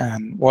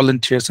 and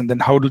volunteers, and then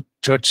how do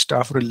church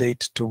staff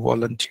relate to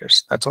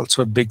volunteers? That's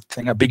also a big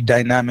thing, a big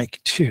dynamic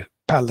to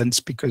balance,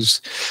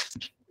 because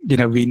you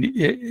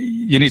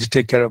need to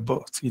take care of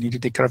both. You need to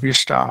take care of your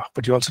staff,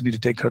 but you also need to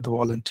take care of the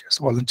volunteers.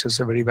 Volunteers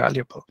are very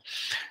valuable,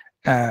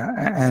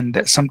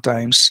 and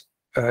sometimes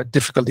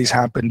difficulties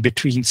happen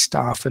between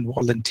staff and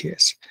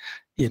volunteers,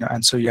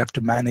 and so you have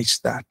to manage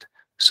that.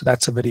 So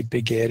that's a very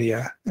big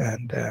area,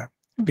 and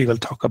we will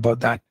talk about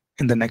that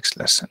in the next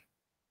lesson.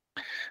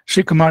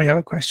 Sri Kumar, you have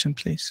a question,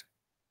 please?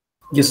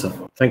 Yes, sir.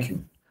 Thank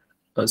you.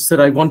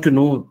 Sir, I want to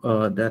know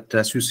that,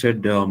 as you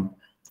said,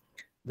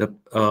 that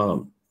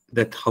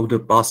how the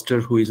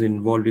pastor who is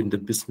involved in the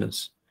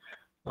business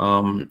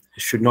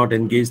should not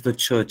engage the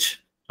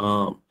church,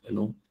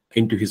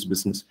 into his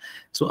business.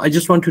 So I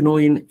just want to know,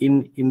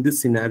 in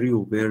this scenario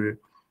where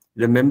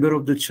the member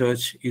of the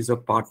church is a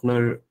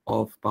partner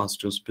of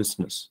pastor's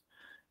business,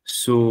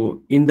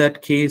 so in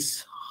that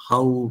case,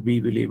 how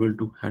we will able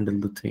to handle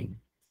the thing?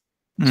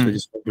 So I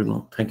just want to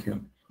know. Thank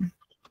you.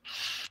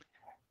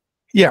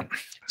 Yeah.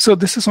 So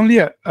this is only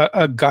a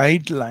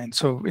guideline.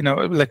 So,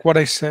 like what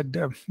I said,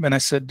 when I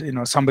said,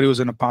 somebody who's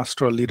in a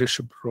pastoral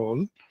leadership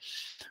role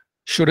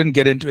shouldn't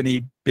get into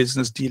any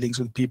business dealings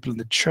with people in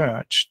the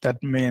church.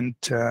 That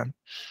meant,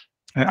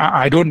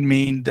 I don't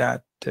mean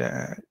that,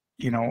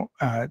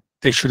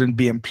 they shouldn't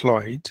be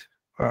employed.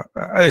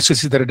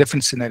 Especially there are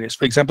different scenarios.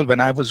 For example,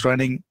 when I was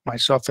running my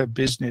software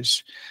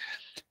business,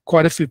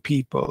 quite a few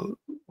people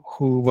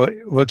who were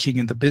working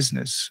in the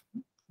business,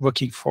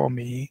 working for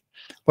me,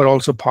 were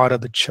also part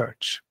of the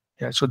church.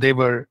 Yeah, so they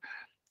were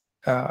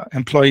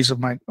employees of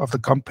the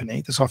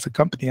company, the software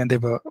company, and they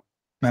were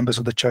members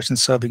of the church and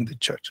serving the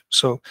church.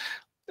 So,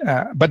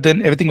 but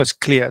then everything was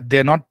clear.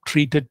 They're not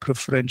treated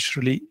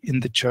preferentially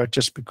in the church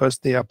just because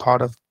they are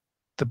part of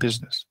the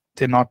business.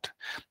 They're not.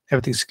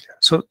 Everything's clear.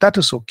 So that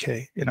is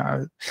okay,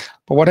 But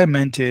what I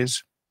meant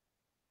is,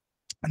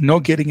 no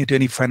getting into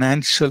any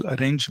financial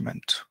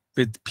arrangement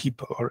with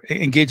people or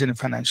engage in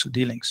financial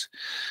dealings.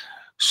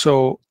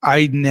 So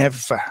I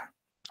never,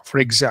 for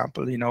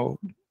example,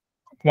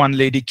 one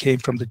lady came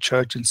from the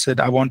church and said,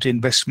 I want to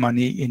invest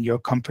money in your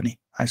company.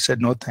 I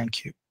said, no,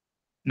 thank you.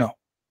 No.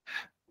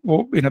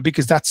 Well,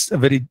 because that's a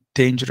very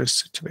dangerous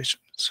situation.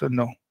 So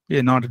no,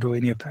 we're not to do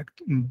any of that.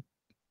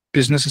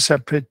 Business is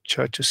separate,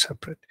 church is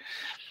separate.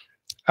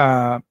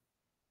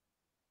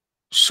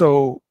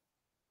 So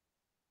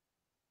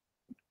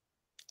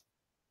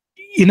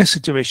in a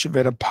situation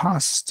where a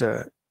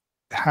pastor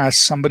has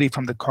somebody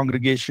from the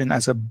congregation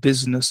as a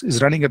business,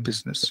 is running a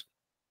business,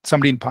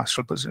 somebody in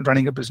pastoral position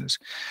running a business,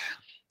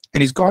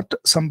 and he's got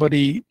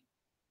somebody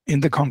in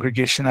the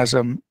congregation as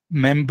a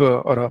member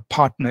or a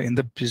partner in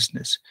the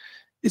business,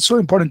 it's so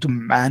important to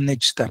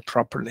manage that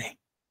properly.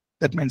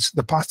 That means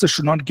the pastor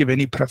should not give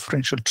any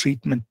preferential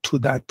treatment to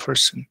that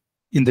person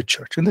in the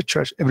church. In the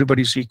church,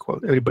 everybody's equal,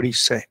 everybody's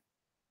same.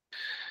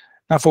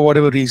 Now, for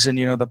whatever reason,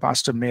 the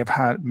pastor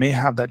may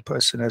have that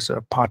person as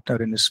a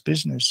partner in his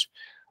business.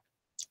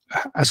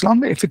 as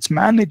long as if it's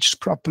managed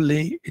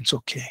properly, it's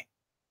okay.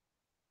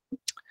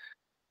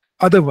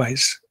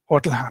 Otherwise,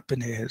 what will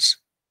happen is,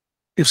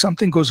 if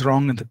something goes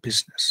wrong in the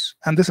business,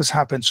 and this has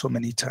happened so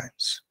many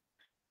times,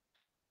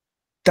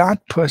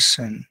 that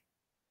person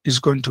is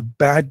going to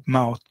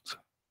badmouth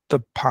the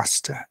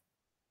pastor.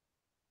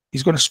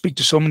 He's going to speak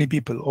to so many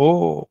people.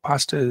 Oh,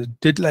 pastor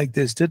did like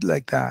this, did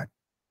like that.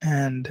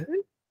 And,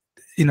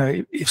 you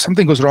know, if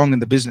something goes wrong in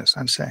the business,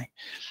 I'm saying,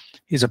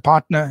 he's a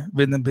partner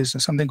within the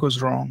business, something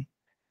goes wrong,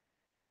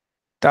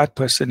 that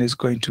person is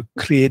going to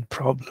create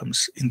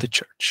problems in the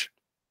church.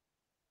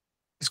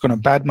 He's going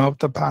to badmouth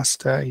the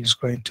pastor. He's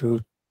going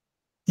to,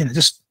 you know,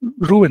 just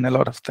ruin a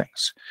lot of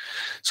things.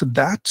 So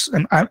that's,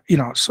 and I, you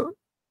know, so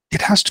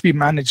it has to be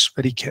managed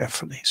very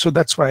carefully. So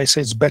that's why I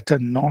say it's better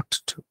not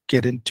to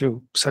get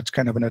into such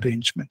kind of an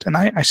arrangement. And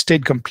I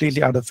stayed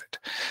completely out of it.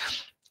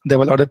 There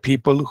were a lot of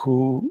people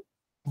who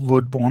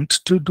would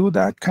want to do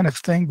that kind of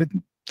thing with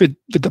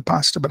the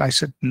pastor, but I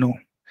said no.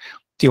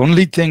 The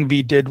only thing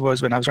we did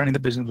was, when I was running the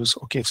business, was,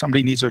 okay, if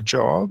somebody needs a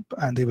job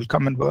and they will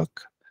come and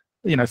work,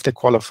 you know, if they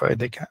qualify,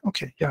 they can,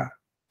 okay, yeah.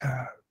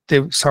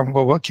 Some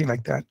were working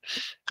like that,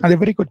 and they're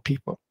very good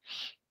people,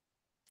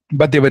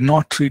 but they were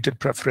not treated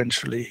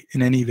preferentially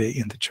in any way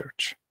in the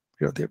church.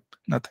 You know, they're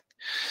nothing.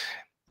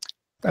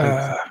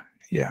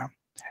 Yeah.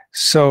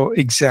 So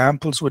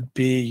examples would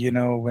be, you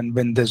know,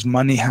 when there's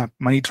money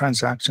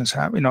transactions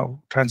happen, you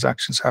know,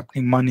 transactions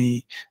happening,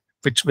 money,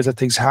 whether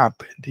things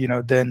happened, you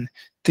know, then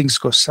things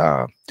go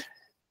sour.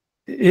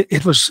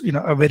 It was, you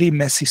know, a very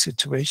messy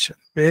situation,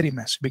 very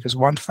messy, because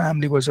one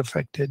family was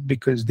affected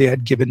because they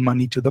had given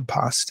money to the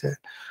pastor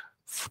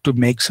to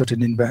make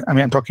certain I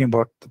mean, I'm talking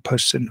about the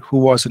person who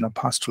was in a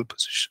pastoral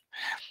position.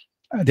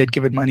 They'd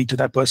given money to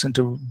that person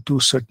to do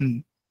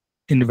certain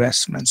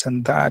investments,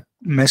 and that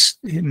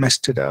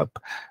messed it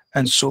up.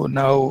 And so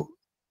now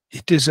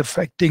it is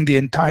affecting the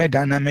entire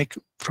dynamic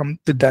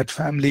with that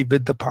family,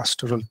 with the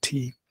pastoral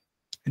team.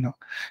 You know,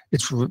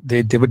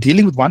 they were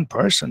dealing with one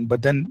person,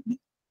 but then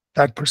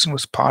that person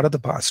was part of the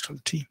pastoral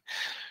team.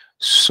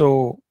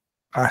 So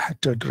I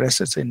had to address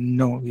it, say,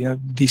 no, you know,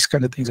 these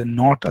kind of things are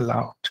not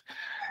allowed.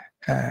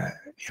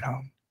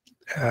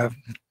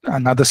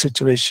 Another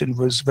situation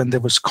was when there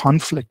was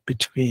conflict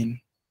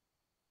between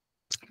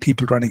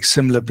people running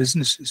similar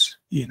businesses,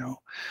 you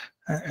know,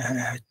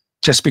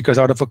 just because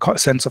out of a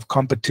sense of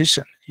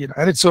competition, you know,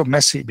 and it's so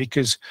messy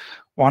because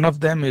one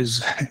of them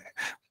is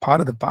part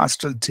of the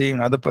pastoral team,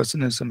 another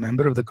person is a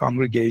member of the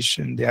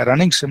congregation. They are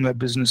running similar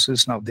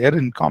businesses. Now they're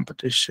in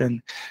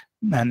competition,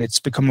 and it's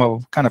become a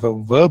kind of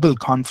a verbal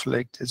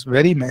conflict. It's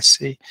very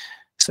messy. I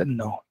said,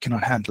 no,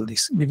 cannot handle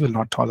these. We will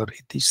not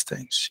tolerate these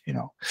things, you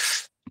know.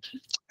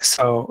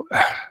 So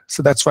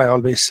that's why I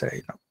always say,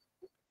 you know,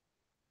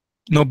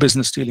 no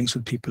business dealings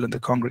with people in the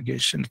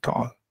congregation at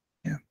all.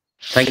 Yeah.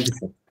 Thank you,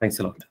 sir. Thanks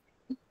a lot.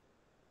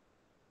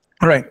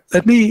 All right.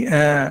 Let me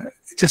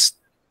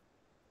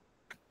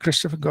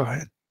Christopher, go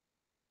ahead.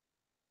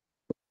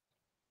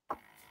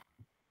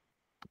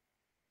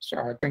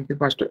 So, thank you,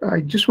 Pastor.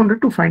 I just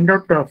wanted to find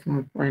out from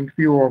a point of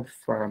view of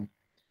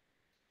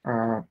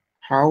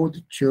how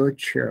the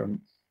church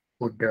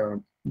would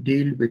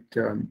deal with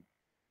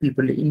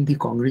people in the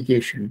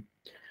congregation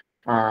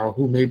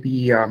who may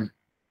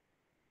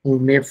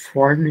have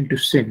fallen into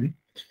sin,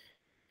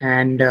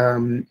 and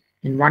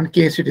in one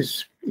case it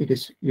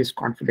is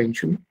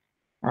confidential,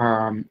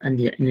 and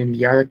in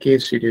the other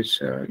case it is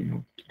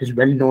it is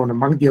well known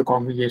among their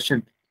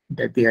congregation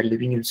that they are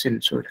living in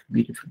sin. So it could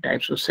be different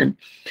types of sin.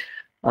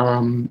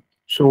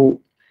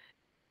 So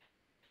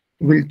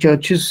will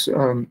churches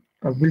will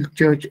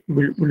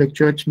a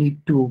church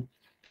need to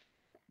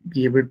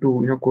be able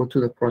to go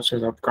through the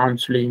process of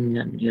counseling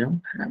and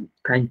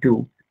trying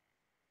to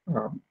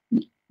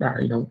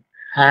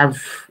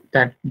have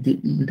that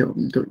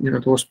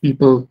those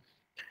people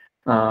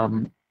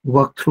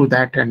work through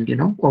that and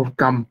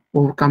overcome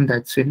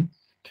that sin,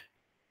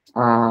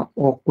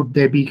 or could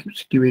there be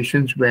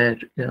situations where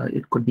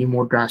it could be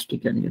more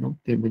drastic and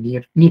they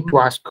may need to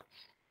ask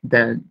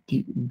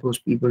those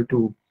people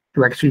to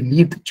actually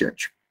leave the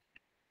church?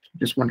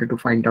 Just wanted to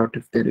find out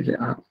if there is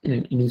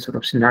any sort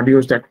of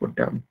scenarios that would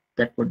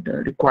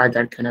require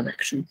that kind of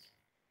action.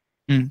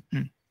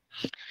 Mm-hmm.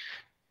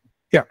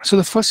 Yeah. So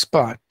the first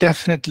part,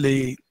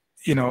 definitely,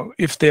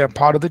 if they are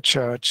part of the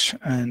church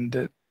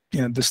and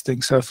this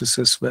thing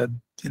surfaces where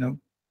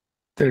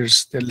they're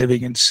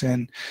living in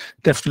sin,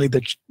 definitely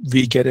that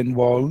we get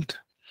involved,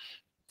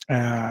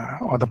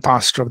 or the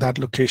pastor of that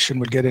location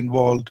will get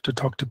involved to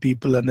talk to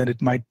people, and then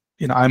it might,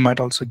 I might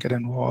also get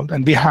involved,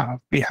 and we have.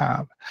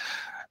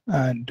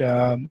 And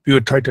we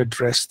would try to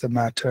address the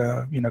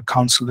matter,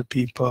 counsel the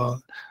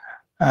people,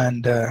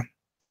 and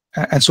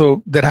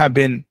so there have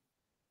been,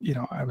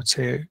 I would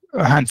say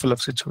a handful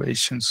of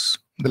situations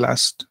in the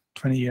last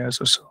 20 years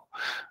or so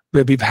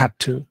where we've had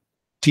to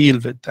deal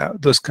with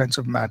those kinds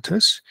of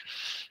matters,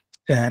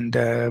 and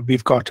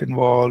we've got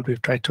involved.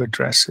 We've tried to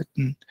address it,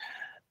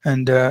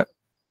 and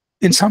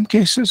in some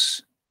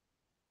cases,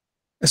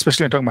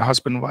 especially when I'm talking about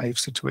husband-wife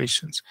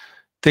situations,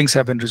 things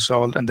have been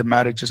resolved and the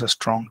marriages are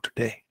strong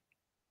today.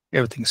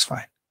 everything is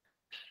fine.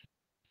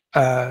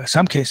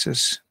 Some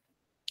cases,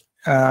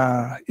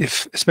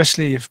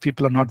 especially if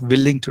people are not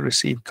willing to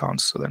receive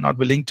counsel, they're not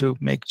willing to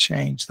make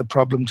change, the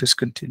problem just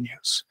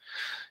continues.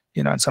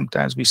 And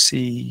sometimes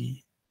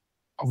we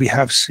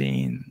have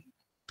seen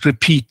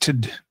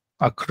repeated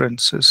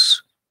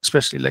occurrences,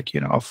 especially like,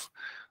 of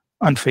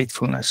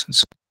unfaithfulness and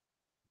so.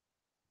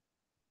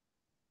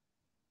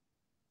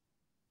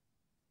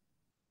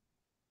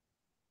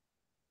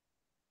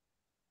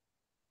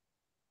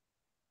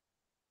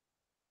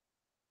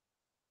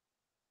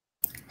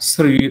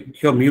 Sir,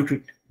 you're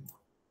muted.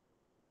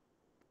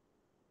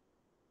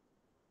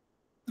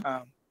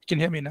 Can you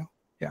hear me now?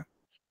 Yeah.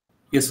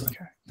 Yes, sir.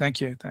 Okay. Thank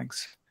you.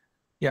 Thanks.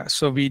 Yeah.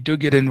 So we do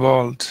get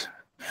involved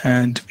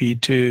and we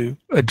do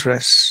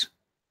address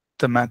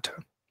the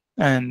matter.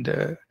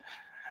 And,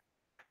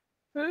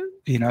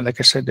 like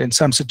I said, in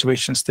some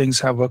situations, things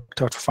have worked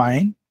out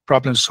fine.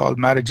 Problems solved.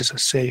 Marriages are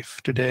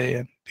safe today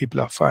and people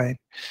are fine.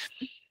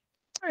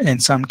 In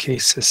some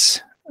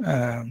cases,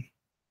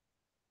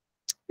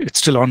 it's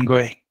still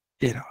ongoing,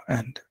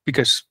 and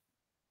because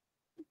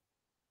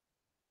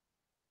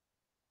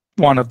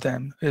one of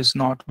them is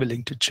not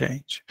willing to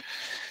change.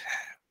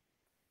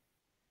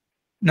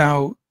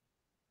 Now,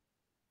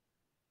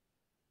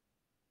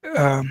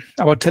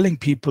 about telling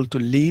people to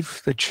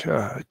leave the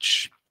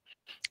church,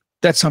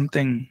 that's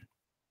something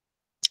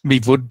we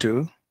would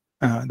do.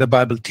 The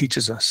Bible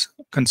teaches us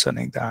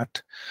concerning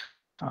that.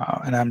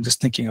 And I'm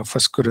just thinking of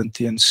 1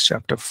 Corinthians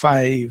chapter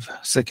 5,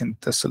 2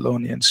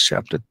 Thessalonians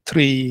chapter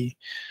 3,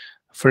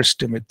 1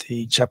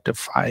 Timothy chapter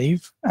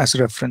 5 as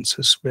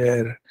references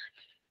where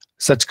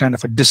such kind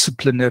of a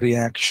disciplinary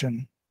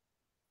action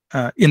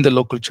in the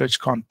local church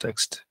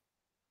context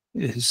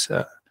is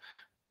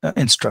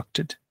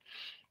instructed.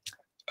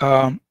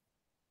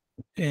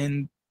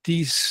 In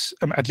these,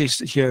 at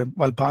least here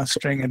while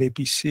pastoring at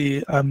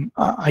APC,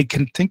 I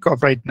can think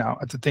of right now,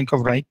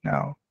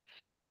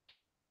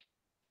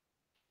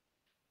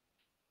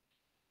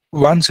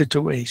 one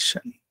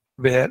situation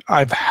where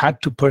I've had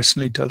to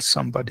personally tell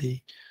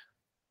somebody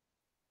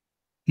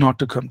not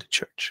to come to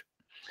church.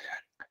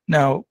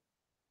 Now,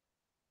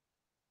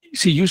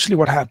 see, usually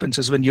what happens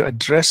is when you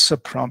address a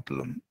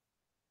problem,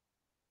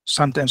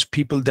 sometimes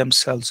people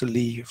themselves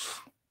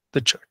leave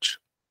the church.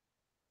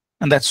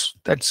 And that's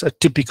a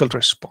typical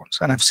response.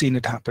 And I've seen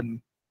it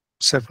happen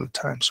several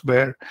times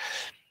where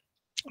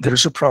there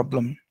is a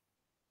problem,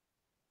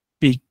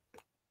 we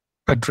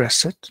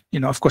address it.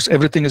 Of course,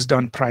 everything is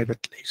done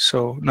privately,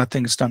 so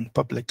nothing is done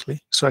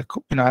publicly. So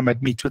I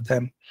might meet with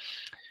them.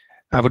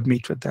 I would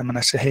meet with them and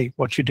I say, hey,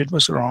 what you did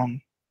was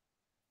wrong.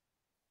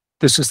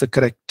 This is the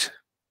correct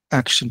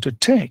action to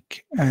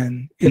take.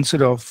 And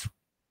instead of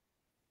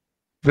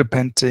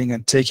repenting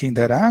and taking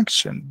that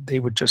action, they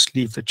would just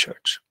leave the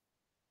church.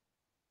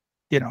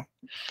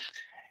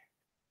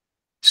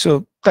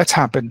 So that's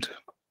happened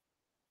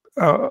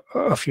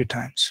a few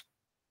times.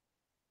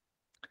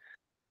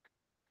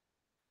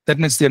 That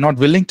means they're not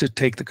willing to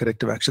take the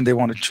corrective action. They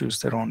want to choose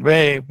their own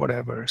way,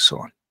 whatever, so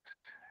on.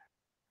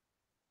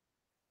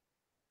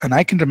 And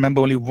I can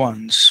remember only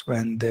once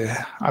when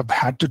I've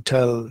had to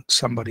tell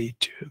somebody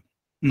to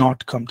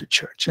not come to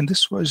church. And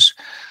this was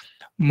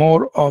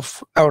more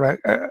of, or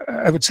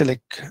I would say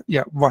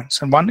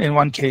once. And in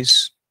one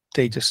case,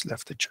 they just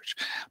left the church.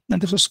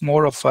 And this was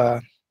more of a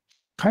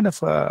kind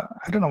of I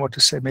don't know what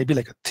to say, maybe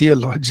like a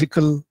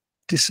theological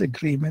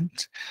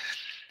disagreement.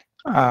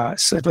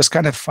 So it was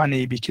kind of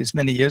funny because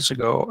many years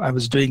ago, I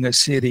was doing a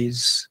sermon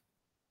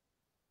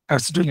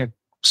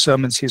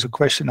series of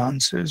question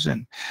answers,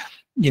 and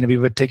we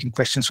were taking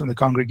questions from the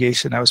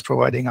congregation. I was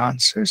providing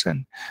answers,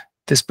 and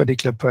this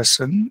particular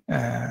person,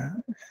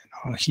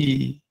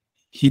 he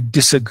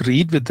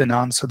disagreed with an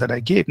answer that I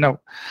gave.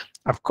 Now,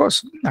 of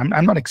course,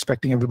 I'm not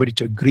expecting everybody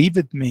to agree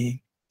with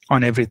me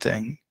on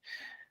everything,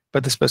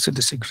 but this person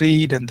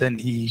disagreed, and then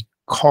he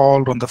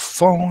called on the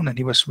phone, and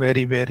he was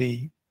very,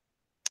 very,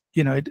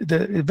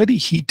 very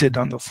heated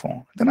on the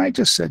phone. Then I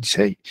just said,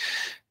 hey,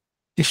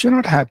 if you're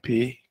not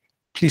happy,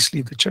 please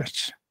leave the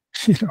church.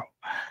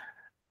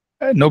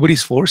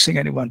 Nobody's forcing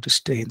anyone to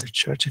stay in the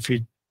church.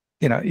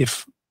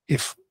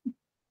 If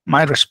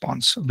my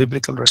response,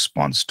 biblical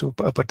response to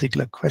a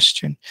particular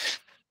question,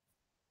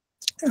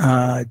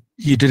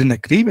 you didn't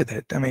agree with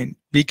it, I mean,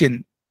 we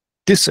can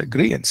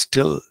disagree and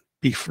still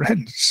be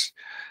friends.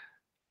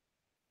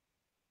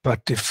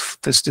 But if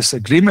this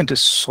disagreement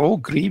is so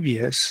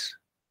grievous,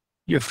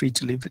 you're free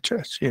to leave the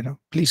church.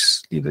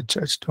 Please leave the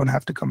church. Don't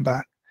have to come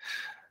back.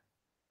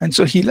 And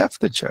so he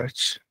left the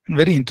church. And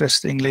very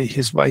interestingly,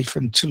 his wife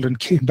and children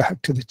came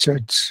back to the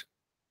church.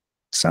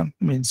 I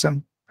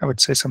would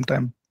say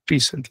sometime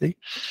recently.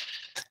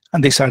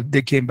 And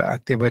they came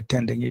back. They were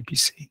attending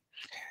APC.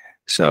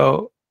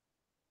 So,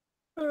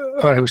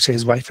 or I would say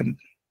his wife and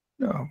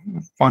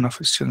one of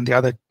his children. The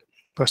other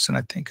person,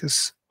 I think,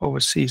 is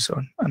overseas,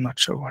 or I'm not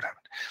sure what happened.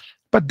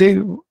 But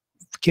they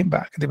came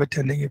back. They were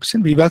attending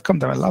APC. We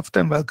welcomed them. I loved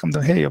them. Welcomed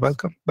them. Hey, you're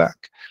welcome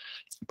back.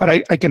 But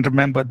I can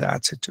remember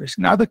that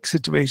situation. Other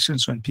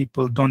situations when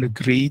people don't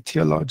agree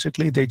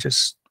theologically, they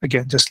just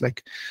Again, just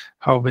like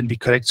how when we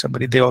correct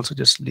somebody, they also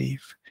just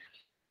leave.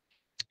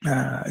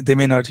 They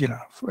may not,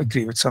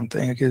 agree with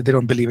something. Okay, they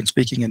don't believe in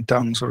speaking in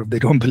tongues, or if they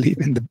don't believe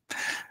in the.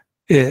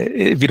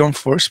 If we don't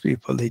force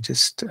people, they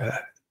just,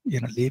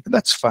 leave.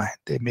 That's fine.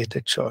 They made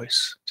their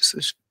choice,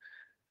 decision.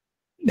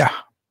 Yeah,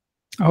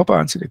 I hope I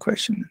answered your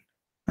question.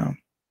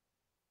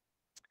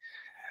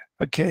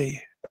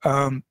 Okay.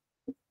 All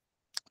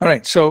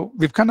right. So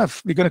we're going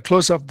to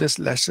close off this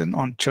lesson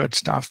on church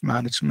staff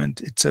management.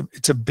 It's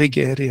a big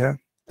area.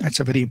 It's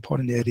a very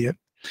important area.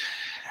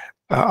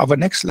 Our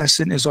next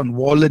lesson is on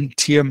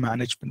volunteer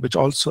management, which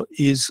also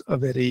is a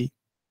very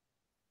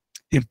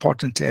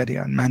important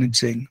area in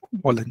managing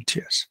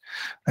volunteers,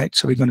 right?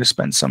 So we're going to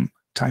spend some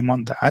time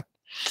on that.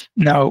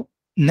 Now,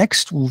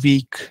 next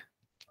week,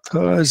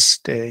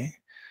 Thursday,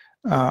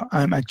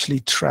 I'm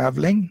actually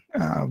traveling.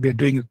 We're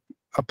doing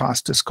a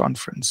pastor's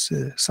conference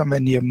somewhere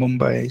near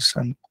Mumbai,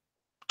 so I'm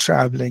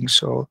traveling.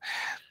 So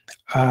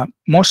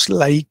most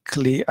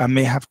likely I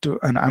may have to,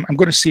 and I'm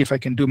going to see if I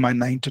can do my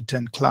 9 to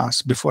 10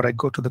 class before I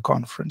go to the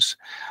conference.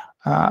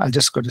 I'll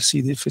just go to see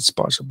if it's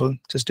possible.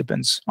 Just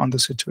depends on the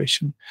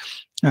situation.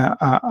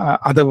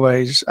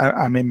 Otherwise,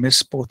 I may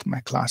miss both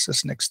my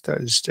classes next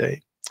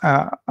Thursday.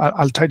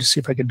 I'll try to see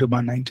if I can do my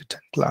 9 to 10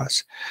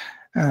 class.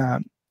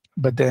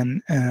 But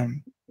then,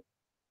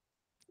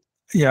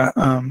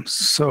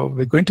 so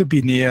we're going to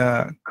be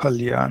near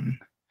Kalyan.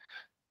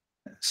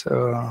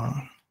 So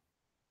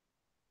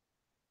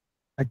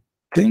I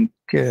think,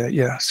 so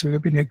we're going to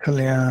be near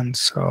Kalyan.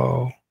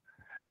 So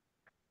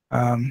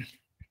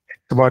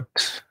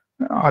about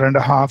hour and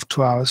a half,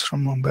 2 hours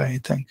from Mumbai, I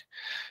think,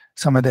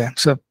 somewhere there.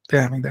 So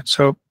they're having that.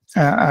 So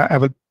I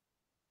will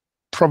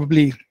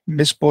probably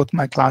miss both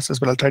my classes,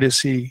 but I'll try to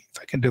see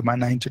if I can do my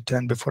 9 to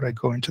 10 before I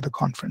go into the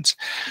conference.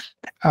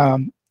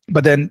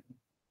 But then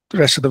the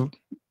rest of the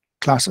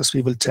classes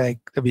we will take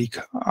the week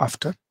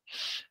after.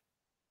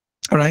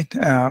 All right.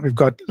 We've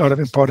got a lot of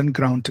important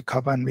ground to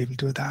cover, and we will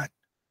do that.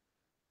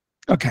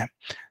 Okay.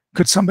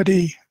 Could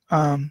somebody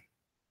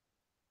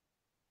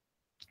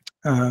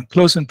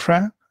close in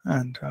prayer,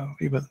 and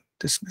we will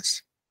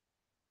dismiss,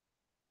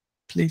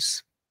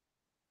 please?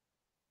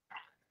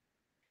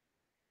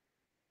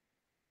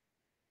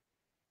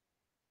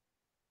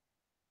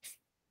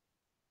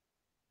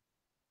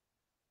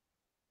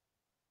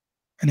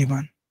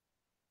 Anyone?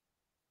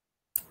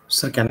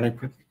 Sir, can I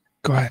pray?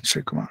 Go ahead,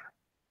 Sri Kumar.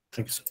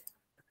 Thank you, sir.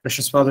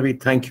 Precious Father, we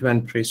thank you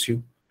and praise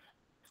you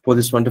for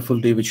this wonderful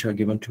day which you have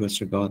given to us,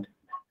 O God.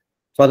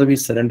 Father, we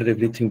surrender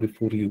everything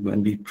before you,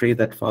 and we pray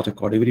that, Father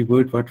God, every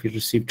word what we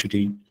receive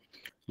today,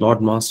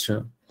 Lord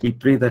Master, we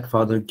pray that,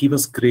 Father, give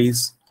us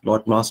grace,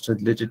 Lord Master,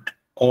 let it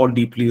all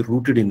deeply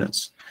rooted in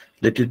us.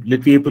 Let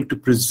be able to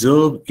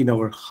preserve in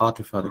our heart,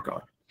 O Father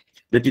God.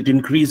 Let it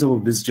increase our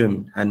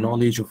wisdom and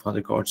knowledge, O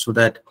Father God, so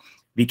that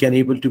we can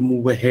able to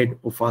move ahead,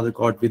 O Father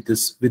God, with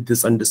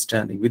this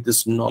understanding, with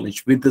this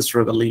knowledge, with this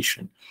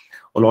revelation.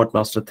 O Lord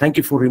Master, thank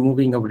you for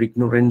removing our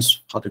ignorance,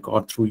 Father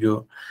God, through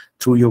your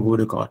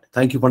word, O God.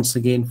 Thank you once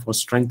again for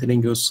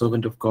strengthening your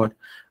servant of God.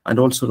 And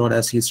also, Lord,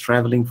 as he is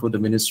traveling for the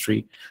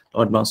ministry,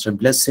 Lord Master,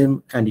 bless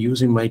him and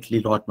use him mightily,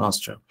 Lord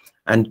Master.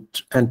 And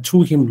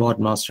through him, Lord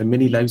Master,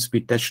 many lives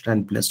be touched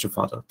and blessed, O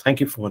Father. Thank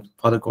you, for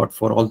Father God,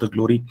 for all the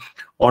glory,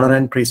 honor,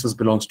 and praises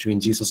belongs to you. In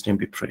Jesus' name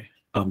we pray.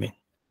 Amen.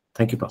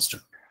 Thank you, Pastor.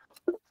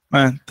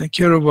 Thank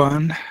you,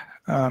 everyone.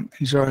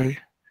 Enjoy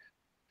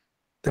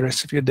the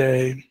rest of your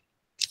day.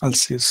 I'll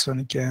see you soon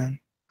again.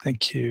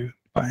 Thank you.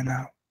 Bye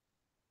now.